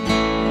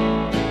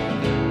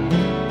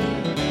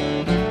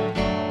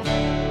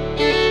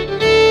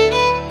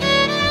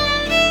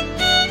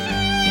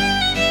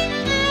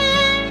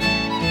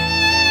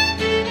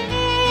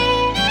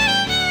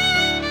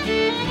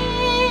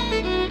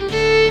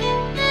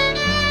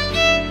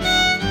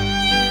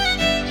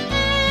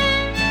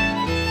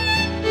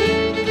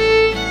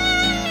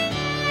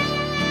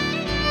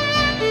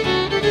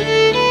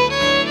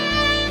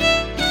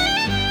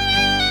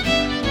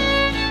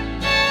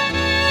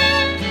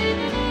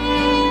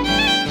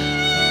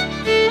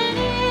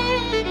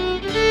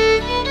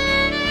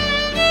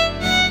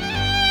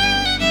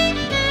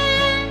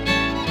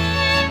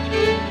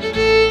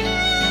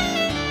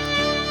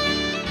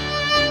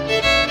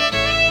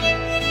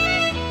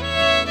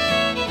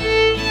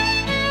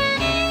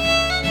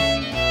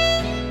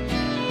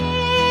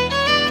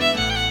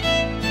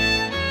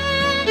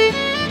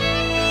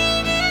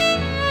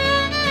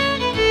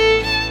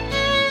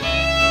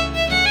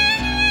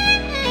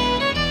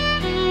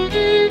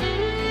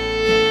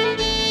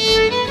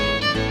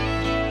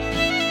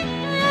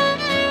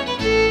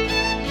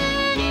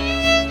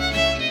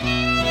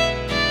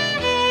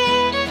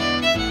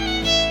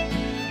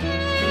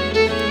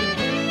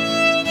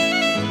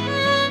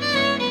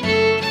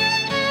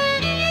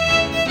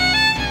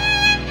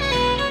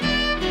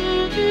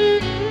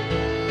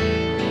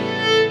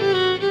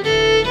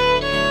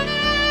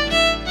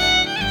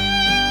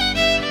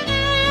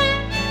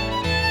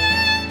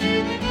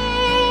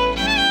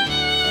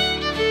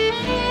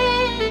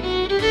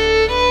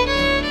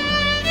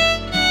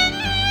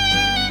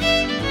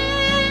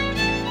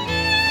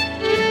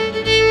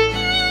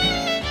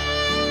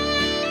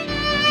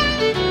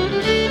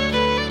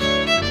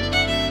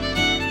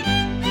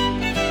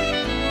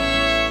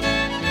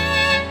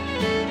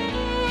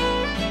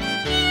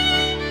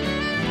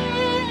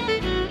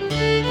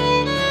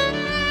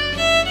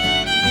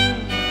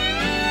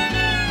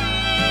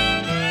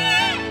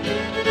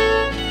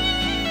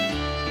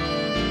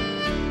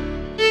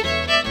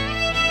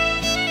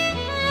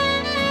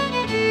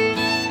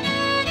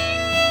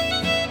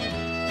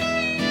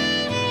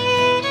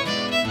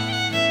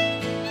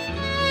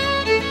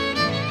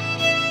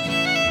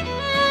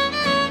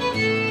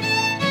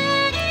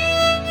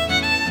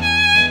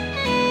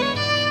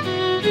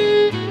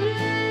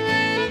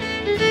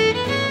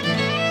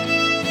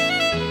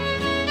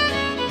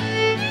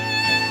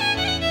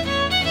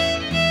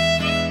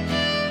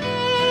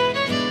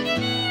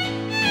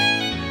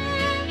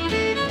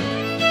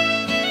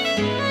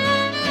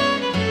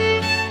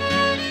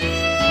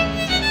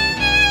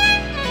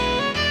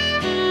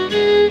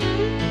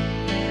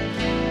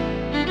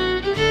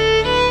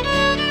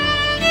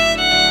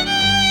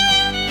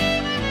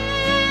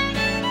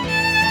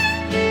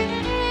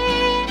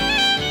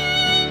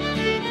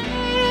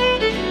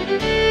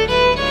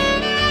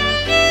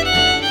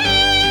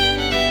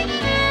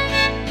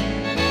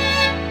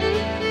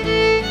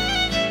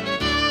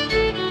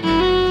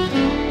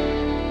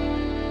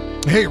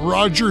 Hey,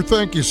 Roger,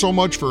 thank you so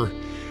much for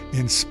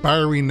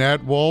inspiring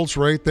that waltz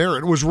right there.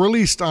 It was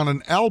released on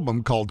an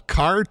album called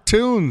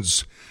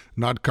Cartoons.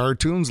 Not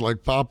cartoons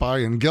like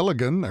Popeye and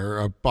Gilligan,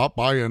 or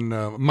Popeye and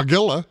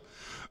Magilla,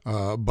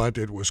 but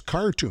it was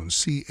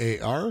Cartoons,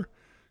 Cartunes.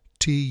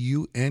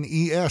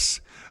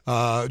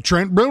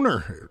 Trent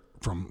Bruner,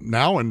 from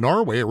now in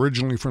Norway,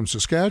 originally from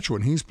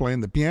Saskatchewan, he's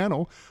playing the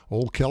piano.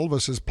 Old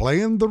Kelvis is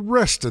playing the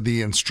rest of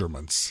the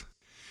instruments.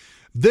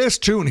 This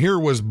tune here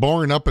was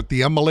born up at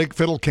the Emma Lake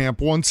Fiddle Camp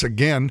once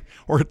again,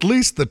 or at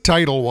least the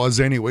title was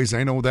anyways.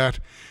 I know that.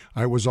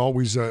 I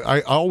always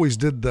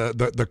did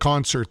the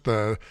concert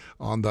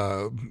on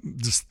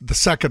the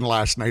second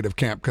last night of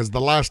camp, because the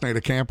last night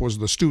of camp was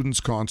the students'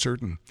 concert,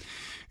 and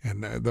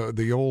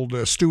the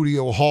old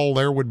studio hall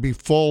there would be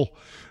full.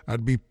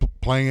 I'd be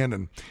playing,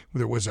 and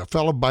there was a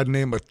fellow by the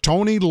name of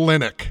Tony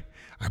Linnick.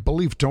 I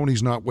believe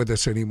Tony's not with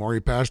us anymore. He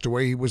passed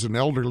away. He was an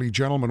elderly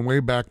gentleman way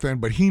back then,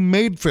 but he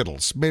made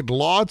fiddles, made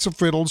lots of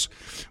fiddles,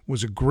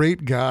 was a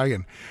great guy.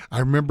 And I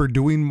remember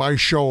doing my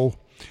show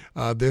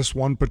this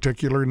one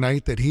particular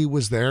night that he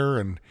was there,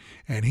 and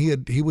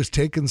he was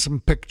taking some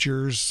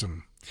pictures.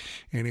 And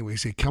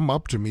anyways, he come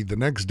up to me the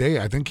next day.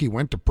 I think he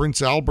went to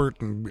Prince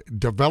Albert and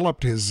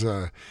developed his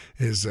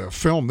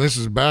film. This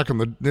is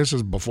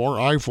before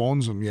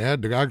iPhones, and you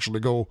had to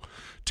actually go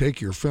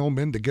take your film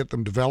in to get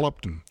them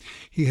developed. And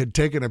he had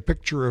taken a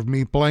picture of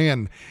me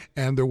playing,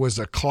 and there was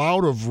a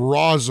cloud of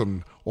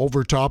rosin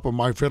over top of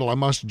my fiddle. I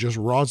must have just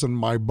rosined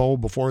my bow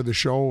before the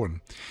show,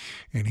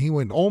 and he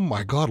went, "Oh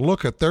my God,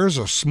 look there's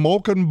a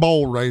smoking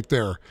bow right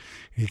there."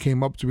 He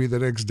came up to me the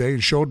next day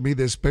and showed me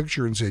this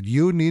picture and said,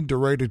 "You need to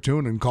write a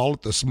tune and call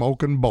it the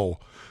Smokin' Bow."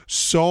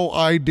 So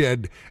I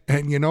did.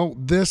 And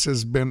this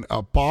has been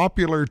a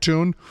popular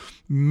tune.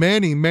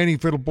 Many, many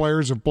fiddle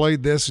players have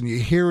played this, and you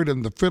hear it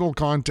in the fiddle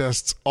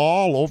contests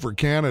all over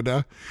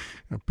Canada.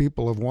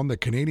 People have won the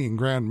Canadian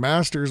Grand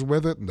Masters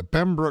with it and the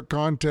Pembroke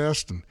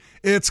contest. And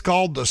it's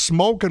called the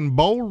Smokin'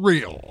 Bow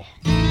Reel.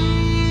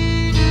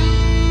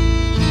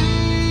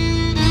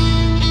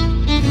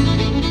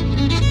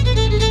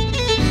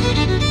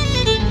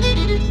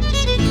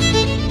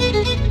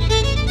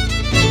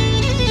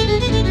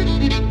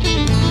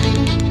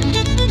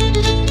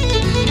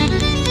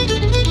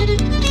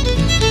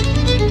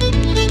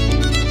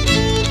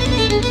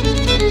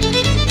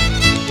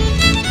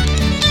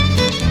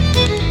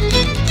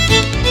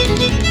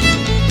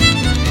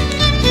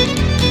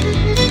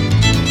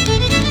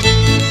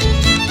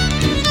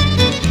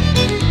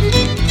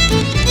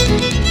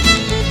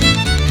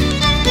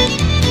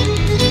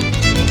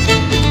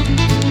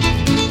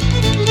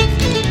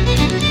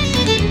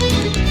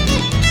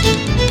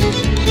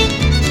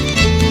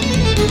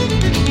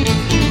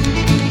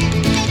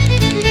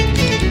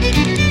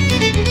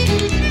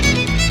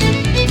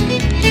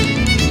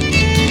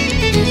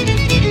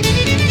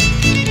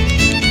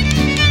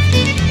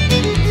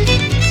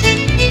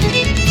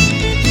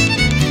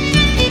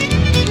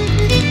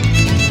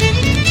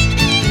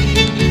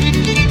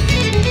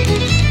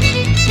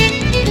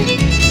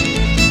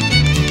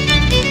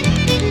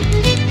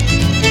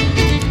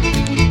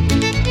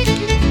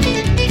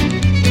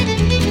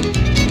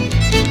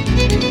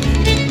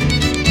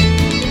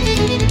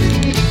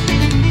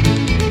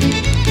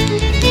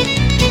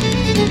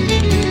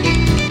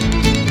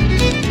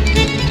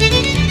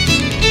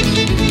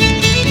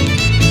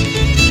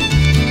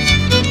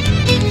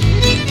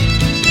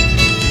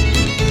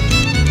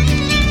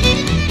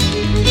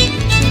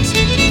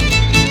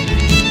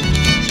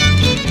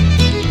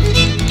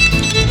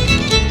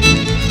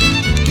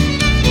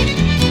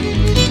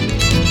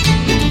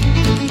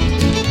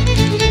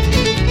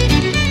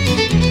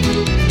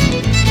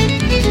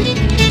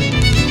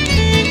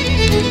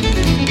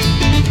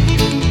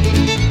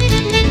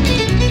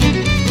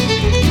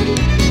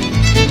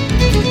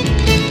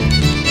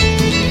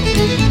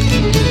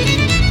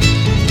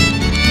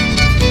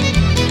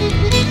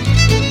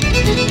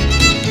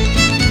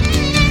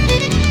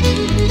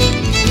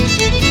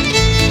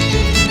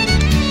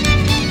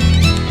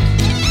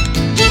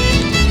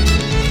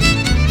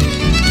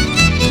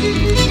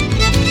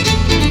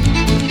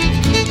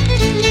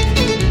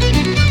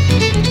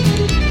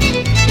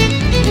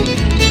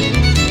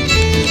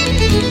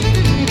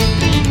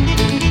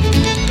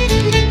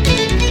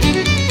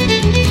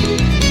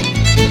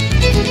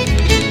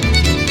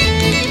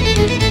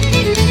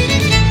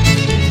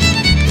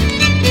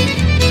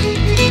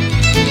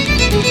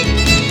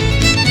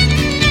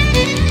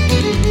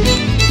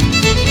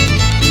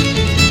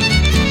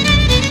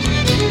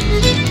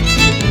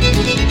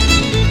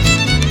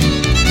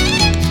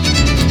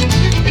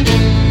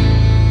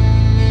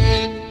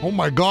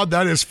 My God,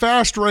 that is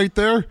fast right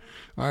there.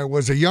 I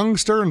was a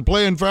youngster and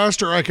playing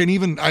faster. I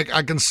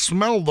can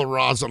smell the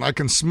rosin. I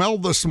can smell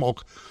the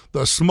smoke.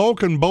 The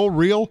Smokin' Bow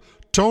Reel.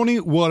 Tony,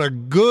 what a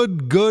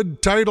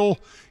good title.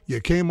 You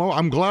came out.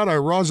 I'm glad I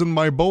rosined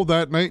my bow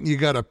that night, and you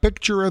got a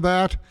picture of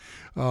that.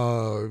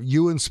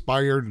 You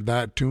inspired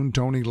that tune,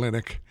 Tony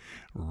Linnick.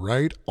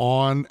 Right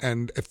on.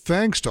 And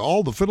thanks to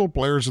all the fiddle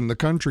players in the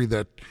country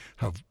that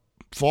have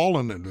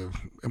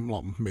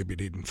well, maybe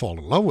didn't fall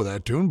in love with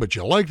that tune, but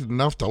you liked it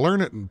enough to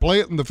learn it and play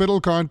it in the fiddle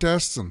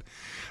contests. And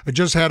I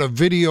just had a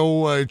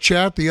video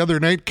chat the other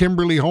night.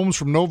 Kimberly Holmes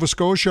from Nova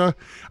Scotia.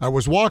 I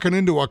was walking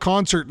into a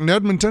concert in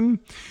Edmonton,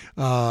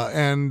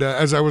 and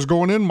as I was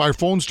going in, my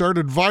phone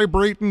started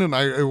vibrating, and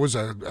it was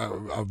a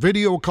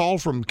video call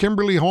from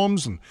Kimberly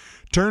Holmes, and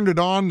turned it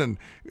on,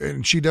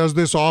 and she does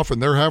this often.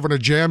 They're having a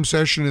jam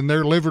session in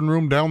their living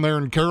room down there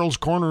in Carroll's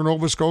Corner,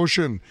 Nova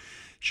Scotia, and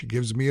she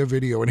gives me a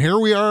video. And here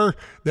we are.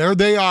 There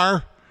they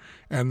are.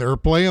 And they're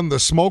playing the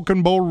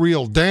Smokin' Bowl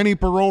Reel. Danny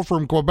Perreault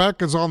from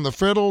Quebec is on the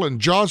fiddle, and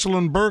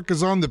Jocelyn Burke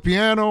is on the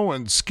piano,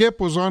 and Skip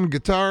was on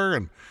guitar.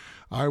 And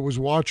I was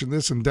watching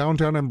this in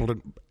downtown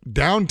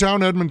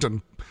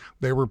Edmonton.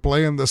 They were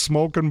playing the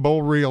Smokin'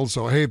 Bowl Reel.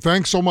 So, hey,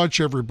 thanks so much,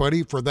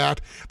 everybody, for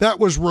that. That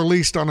was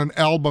released on an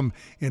album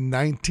in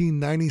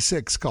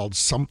 1996 called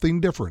Something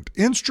Different.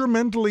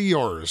 Instrumentally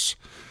Yours.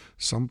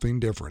 Something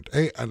Different.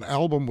 Hey, an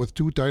album with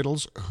 2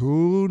 titles.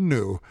 Who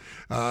knew?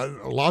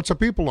 Lots of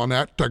people on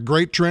that.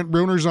 Great Trent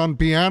Bruner's on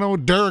piano.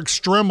 Derek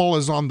Stremmel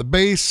is on the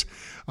bass.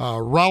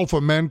 Ralph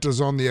Ament is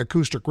on the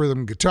acoustic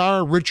rhythm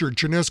guitar. Richard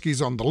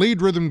Chiniski's on the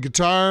lead rhythm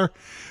guitar.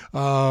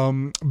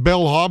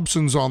 Bill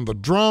Hobson's on the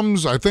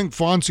drums. I think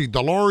Fonzie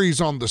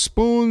Delori's on the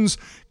spoons.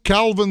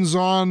 Calvin's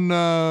on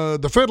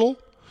the fiddle.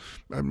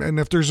 And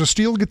if there's a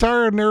steel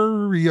guitar in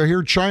there, you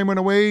hear chiming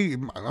away.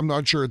 I'm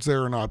not sure it's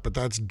there or not, but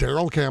that's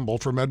Daryl Campbell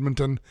from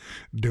Edmonton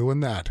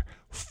doing that.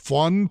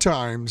 Fun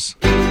times.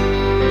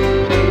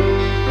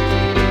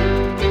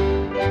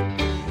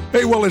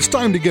 Hey, well, it's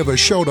time to give a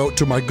shout out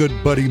to my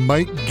good buddy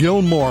Mike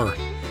Gilmore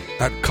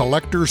at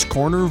Collector's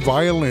Corner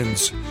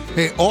Violins.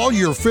 Hey, all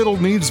your fiddle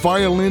needs,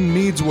 violin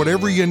needs,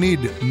 whatever you need,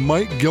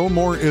 Mike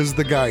Gilmore is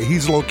the guy.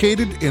 He's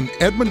located in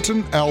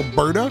Edmonton,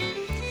 Alberta.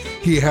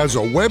 He has a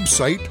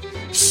website,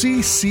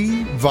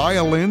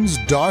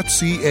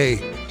 ccviolins.ca.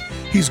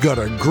 He's got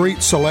a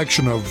great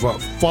selection of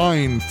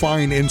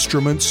fine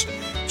instruments,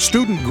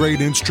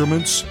 student-grade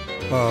instruments,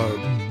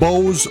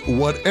 bows,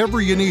 whatever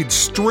you need,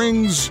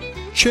 strings,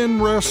 chin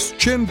rests,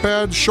 chin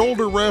pads,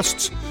 shoulder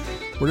rests,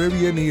 whatever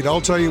you need. I'll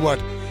tell you what,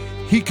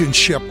 he can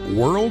ship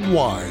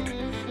worldwide.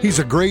 He's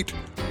a great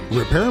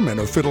repairman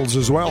of fiddles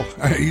as well.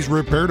 He's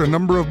repaired a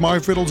number of my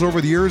fiddles over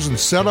the years and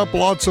set up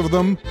lots of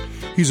them.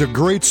 He's a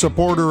great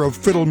supporter of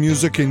fiddle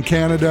music in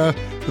Canada,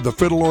 the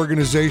fiddle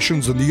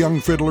organizations and the young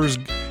fiddlers,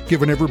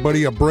 giving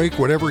everybody a break,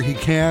 whatever he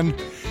can.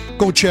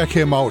 Go check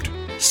him out,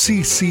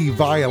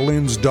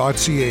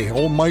 ccviolins.ca.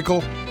 Old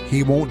Michael,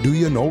 he won't do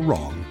you no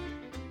wrong.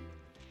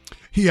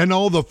 You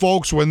know, the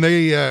folks, when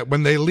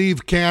they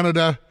leave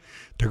Canada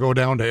to go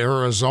down to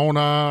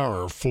Arizona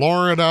or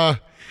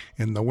Florida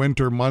in the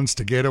winter months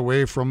to get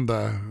away from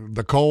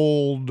the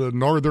cold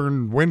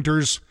northern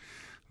winters,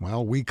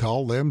 well, we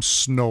call them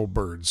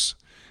snowbirds.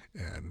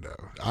 And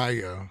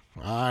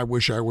I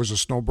wish I was a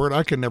snowbird.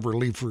 I could never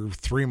leave for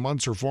 3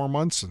 months or 4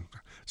 months. And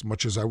as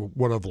much as I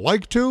would have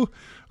liked to,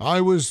 I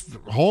was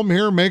home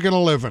here making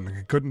a living.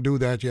 I couldn't do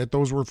that yet.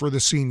 Those were for the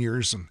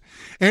seniors. And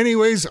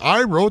anyways,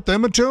 I wrote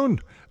them a tune.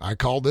 I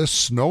call this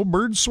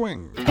Snowbird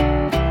Swing.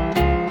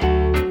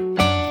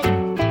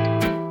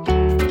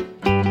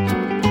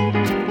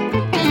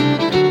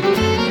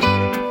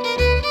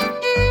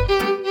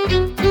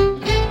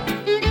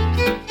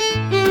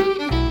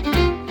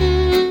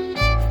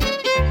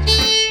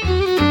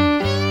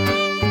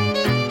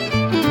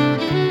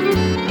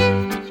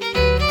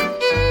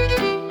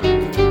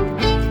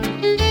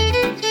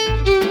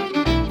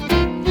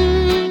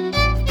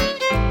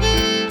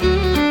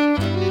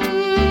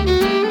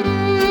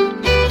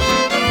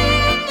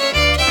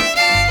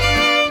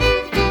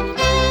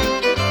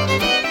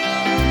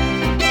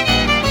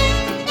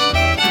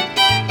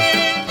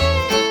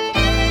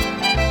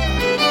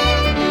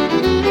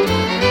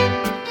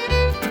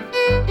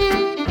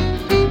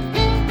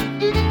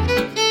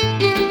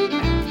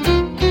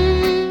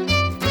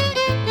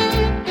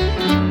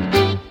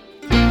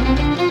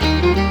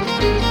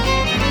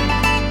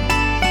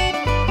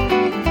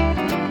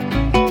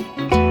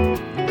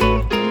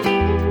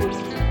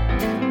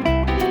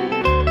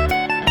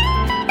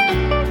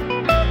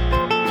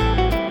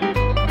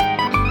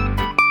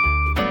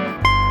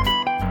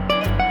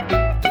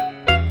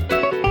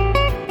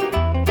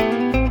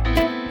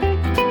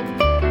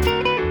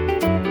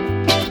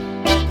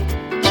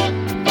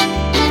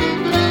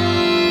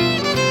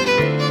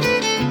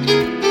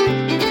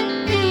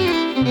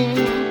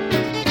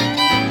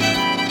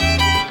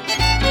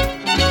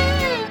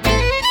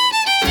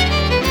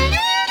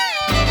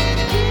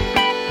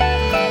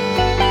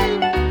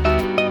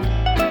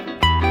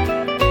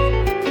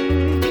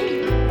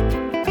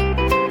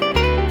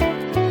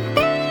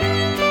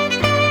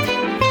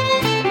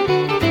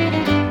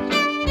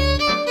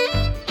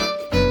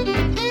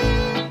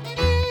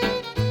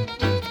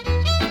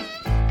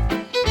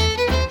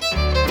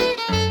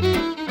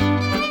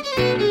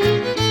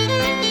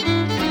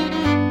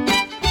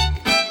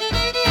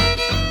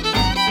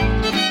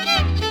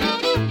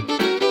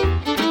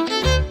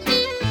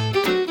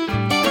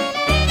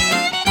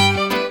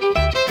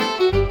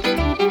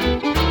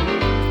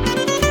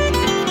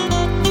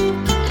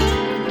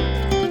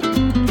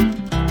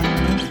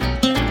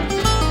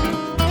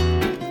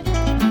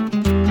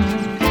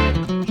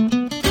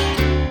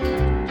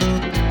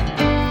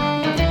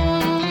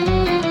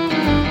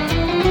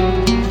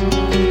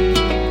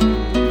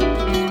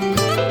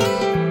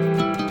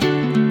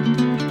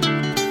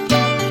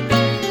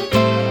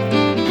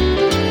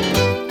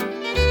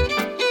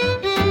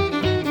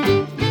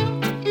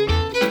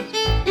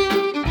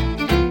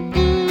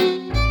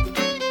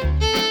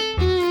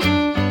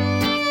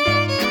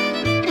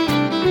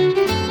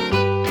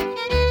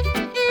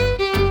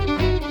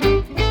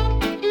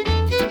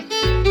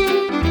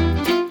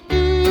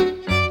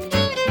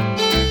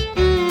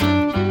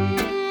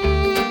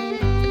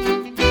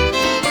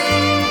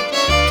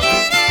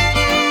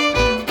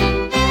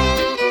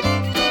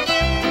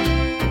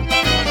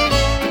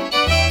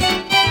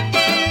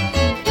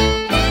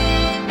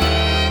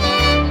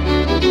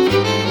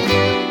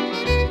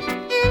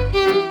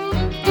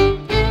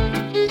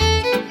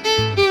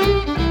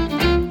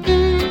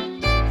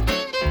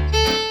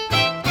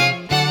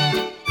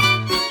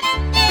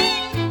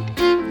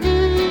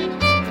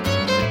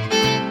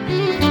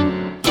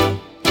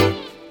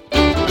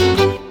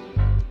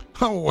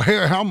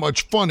 How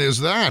much fun is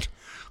that?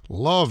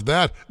 Love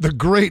that. The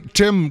great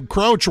Tim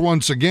Crouch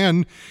once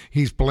again.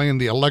 He's playing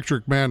the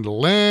electric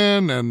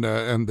mandolin and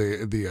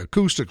the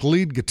acoustic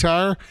lead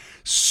guitar.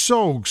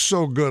 So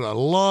good. I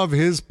love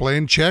his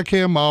playing. Check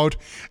him out.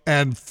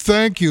 And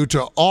thank you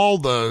to all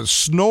the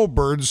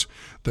snowbirds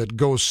that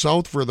go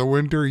south for the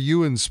winter.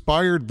 You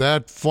inspired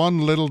that fun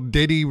little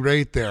ditty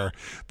right there.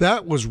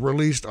 That was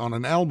released on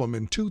an album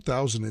in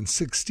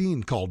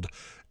 2016 called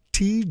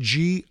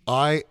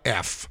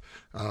TGIF.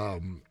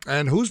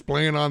 And who's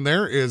playing on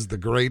there is the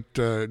great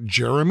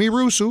Jeremy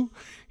Russo.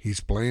 He's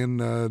playing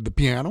the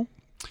piano.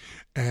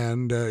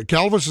 And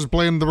Calvis is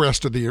playing the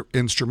rest of the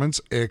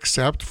instruments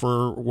except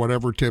for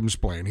whatever Tim's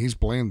playing. He's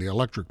playing the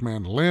electric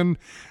mandolin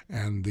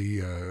and the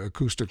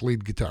acoustic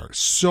lead guitar.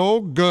 So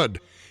good.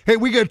 Hey,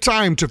 we got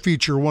time to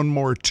feature one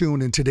more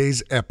tune in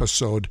today's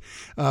episode.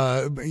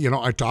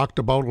 I talked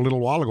about a little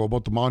while ago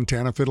about the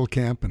Montana Fiddle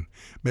Camp and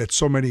met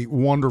so many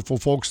wonderful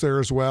folks there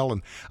as well.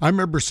 And I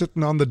remember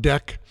sitting on the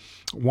deck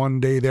one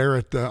day there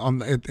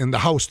in the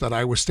house that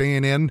I was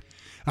staying in.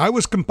 I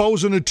was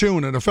composing a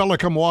tune, and a fella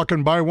come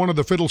walking by, one of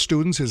the fiddle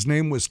students. His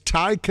name was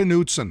Ty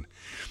Knutson.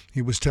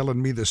 He was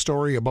telling me the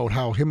story about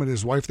how him and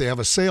his wife, they have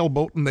a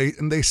sailboat, and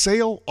they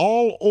sail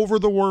all over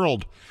the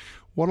world.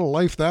 What a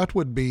life that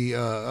would be.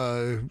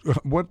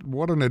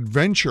 What an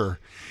adventure.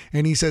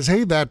 And he says,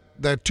 hey,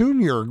 that tune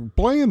you're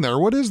playing there,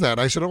 what is that?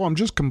 I said, I'm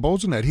just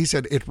composing that. He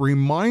said, it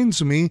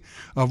reminds me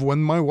of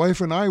when my wife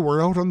and I were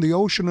out on the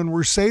ocean and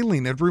we're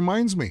sailing. It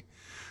reminds me.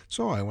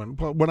 So I went,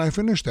 well, when I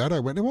finished that, I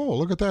went, oh,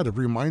 look at that. It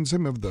reminds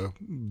him of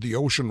the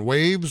ocean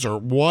waves or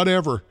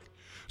whatever.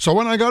 So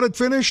when I got it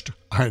finished,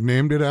 I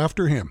named it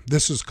after him.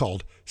 This is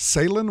called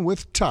Sailin'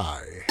 with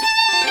Ty.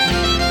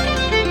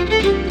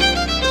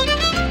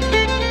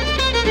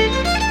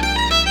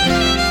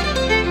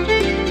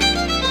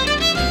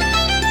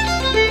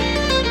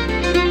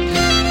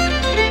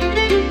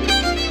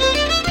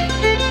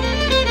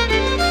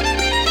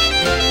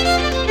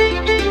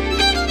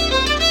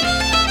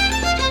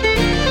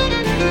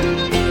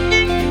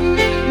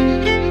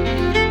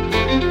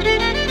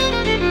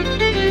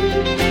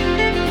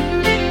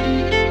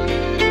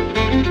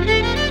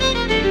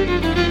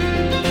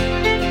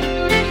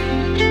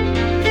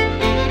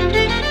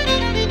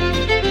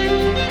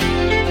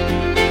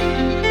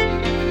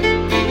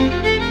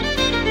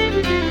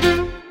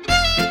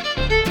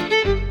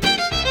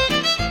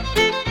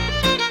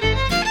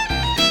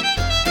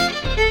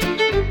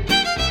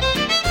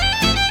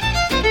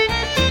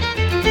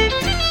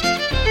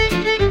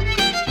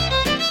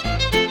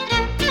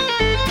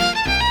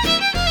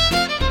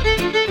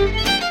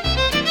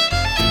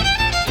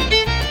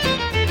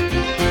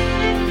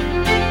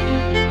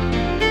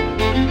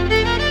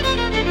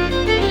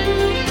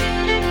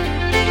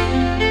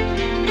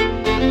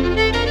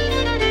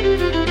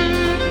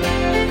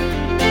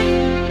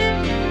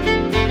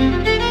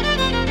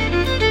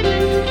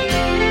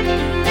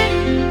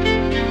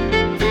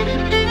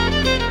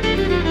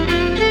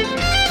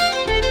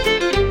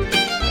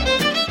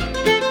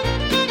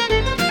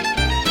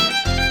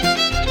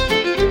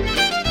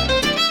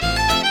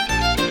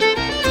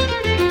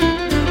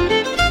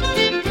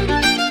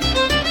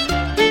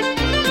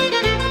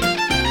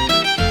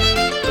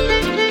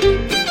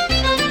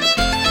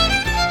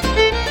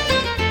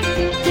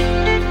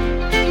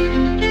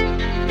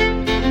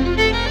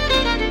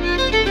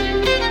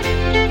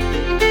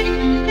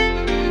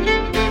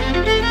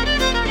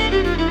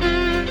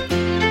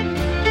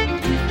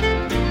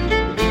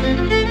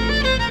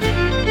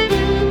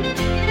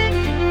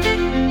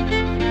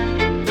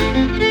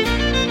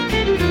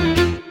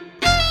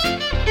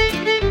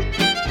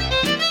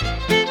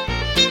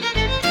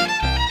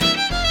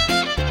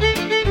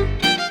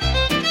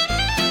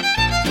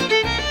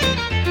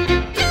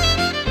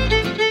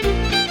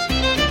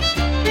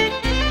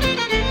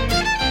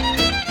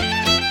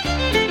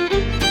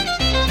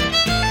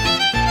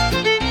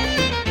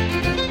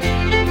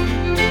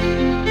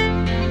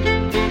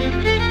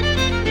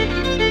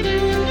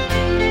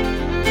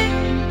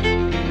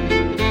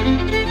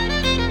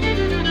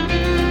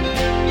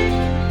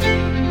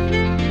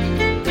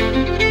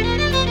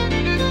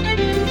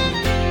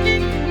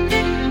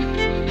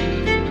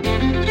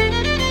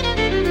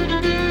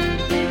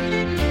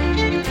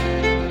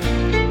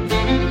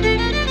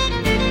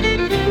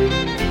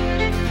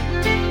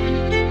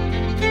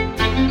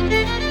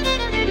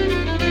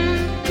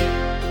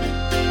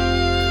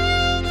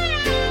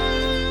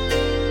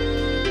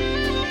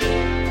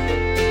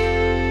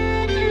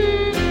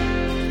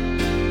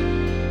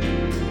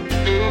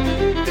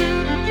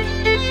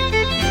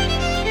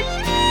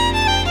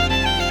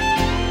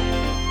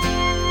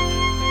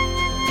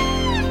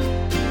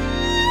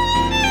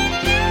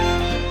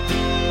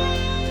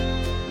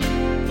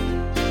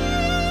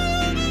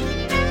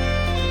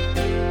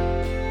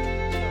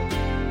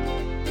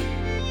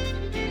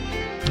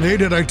 Hey,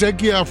 did I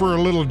take you for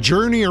a little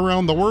journey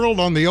around the world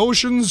on the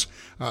oceans?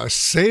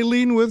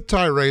 Sailing with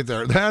Ty right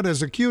there. That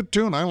is a cute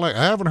tune. I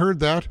haven't heard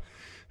that.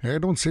 I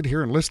don't sit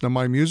here and listen to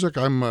my music.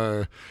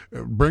 I'm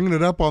bringing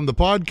it up on the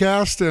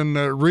podcast and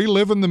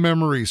reliving the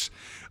memories.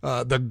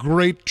 The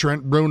great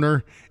Trent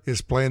Bruner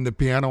is playing the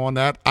piano on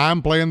that.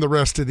 I'm playing the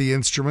rest of the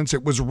instruments.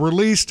 It was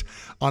released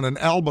on an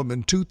album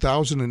in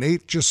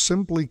 2008, just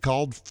simply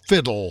called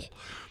Fiddle.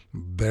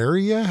 There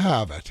you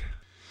have it.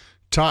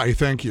 Ty,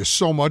 thank you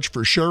so much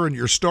for sharing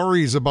your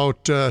stories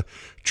about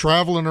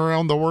traveling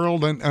around the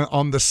world and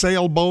on the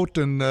sailboat.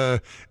 And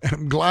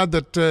I'm glad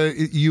that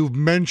you've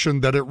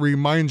mentioned that it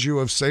reminds you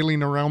of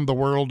sailing around the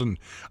world. And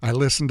I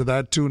listen to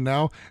that tune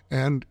now,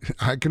 and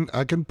I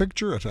can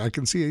picture it. I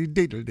can see it.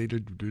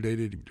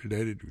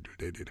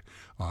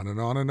 On and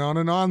on and on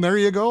and on. There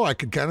you go. I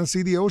can kind of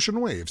see the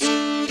ocean waves.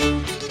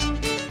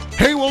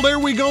 Hey, well, there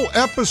we go.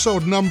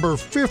 Episode number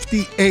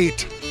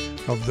 58.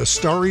 Of the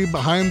story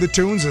behind the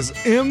tunes is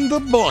in the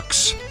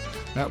books.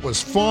 That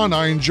was fun.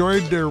 I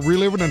enjoyed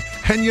reliving it.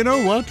 And you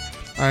know what?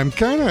 I'm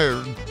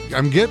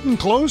getting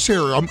close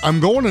here. I'm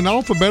going in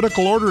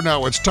alphabetical order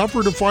now. It's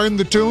tougher to find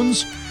the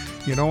tunes.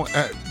 You know,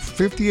 at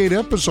 58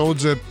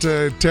 episodes at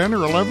 10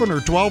 or 11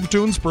 or 12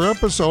 tunes per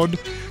episode.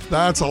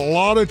 That's a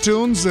lot of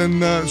tunes.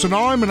 And so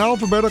now I'm in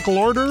alphabetical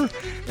order,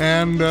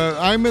 and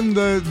I'm in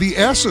the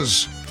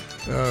S's.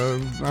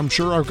 I'm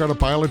sure I've got a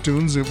pile of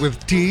tunes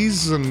with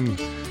T's and...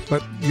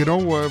 But, you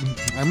know,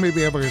 I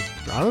maybe have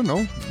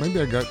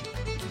maybe I got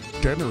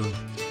 10 or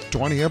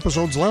 20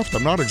 episodes left.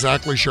 I'm not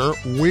exactly sure.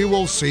 We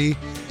will see.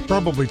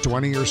 Probably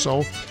 20 or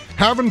so.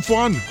 Having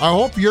fun. I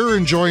hope you're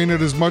enjoying it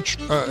as much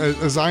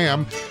as I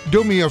am.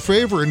 Do me a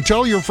favor and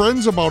tell your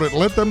friends about it.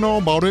 Let them know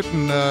about it.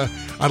 And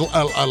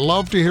I'd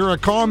love to hear a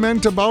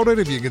comment about it.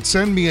 If you could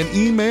send me an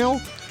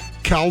email,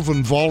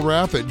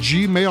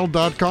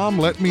 calvinvollrath@gmail.com.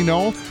 Let me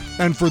know.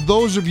 And for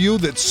those of you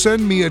that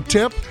send me a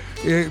tip,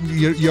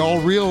 you all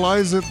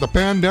realize that the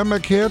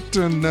pandemic hit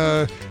and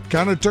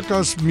kind of took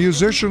us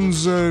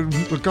musicians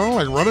kind of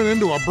like running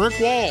into a brick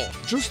wall.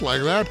 Just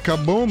like that,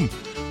 kaboom.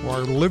 Our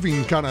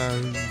living kind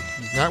of,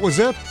 that was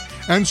it.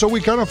 And so we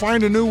kind of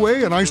find a new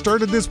way, and I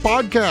started this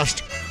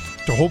podcast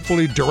to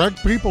hopefully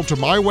direct people to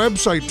my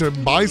website to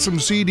buy some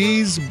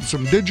CDs,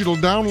 some digital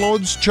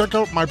downloads, check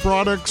out my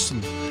products,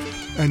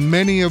 and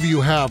many of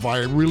you have.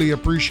 I really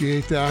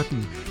appreciate that.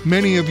 And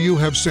many of you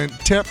have sent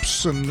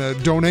tips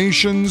and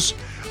donations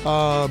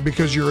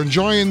because you're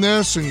enjoying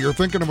this and you're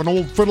thinking of an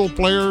old fiddle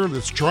player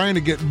that's trying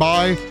to get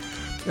by.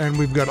 And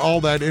we've got all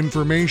that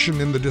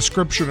information in the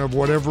description of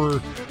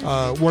whatever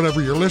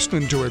you're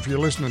listening to. If you're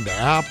listening to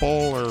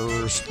Apple or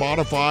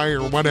Spotify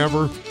or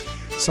whatever,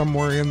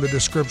 somewhere in the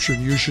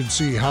description you should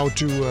see how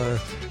to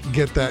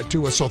get that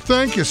to us. So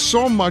thank you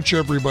so much,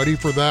 everybody,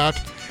 for that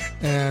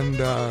and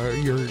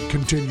your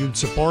continued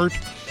support.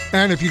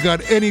 And if you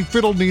got any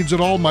fiddle needs at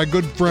all, my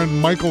good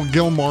friend Michael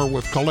Gilmore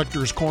with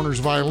Collector's Corners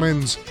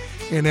Violins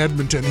in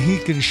Edmonton, he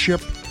can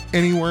ship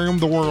anywhere in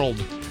the world.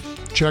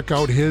 Check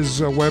out his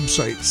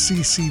website,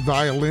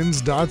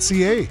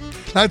 ccviolins.ca.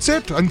 That's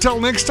it. Until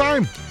next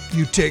time,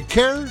 you take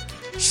care,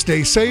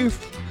 stay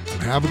safe,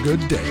 and have a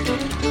good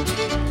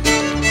day.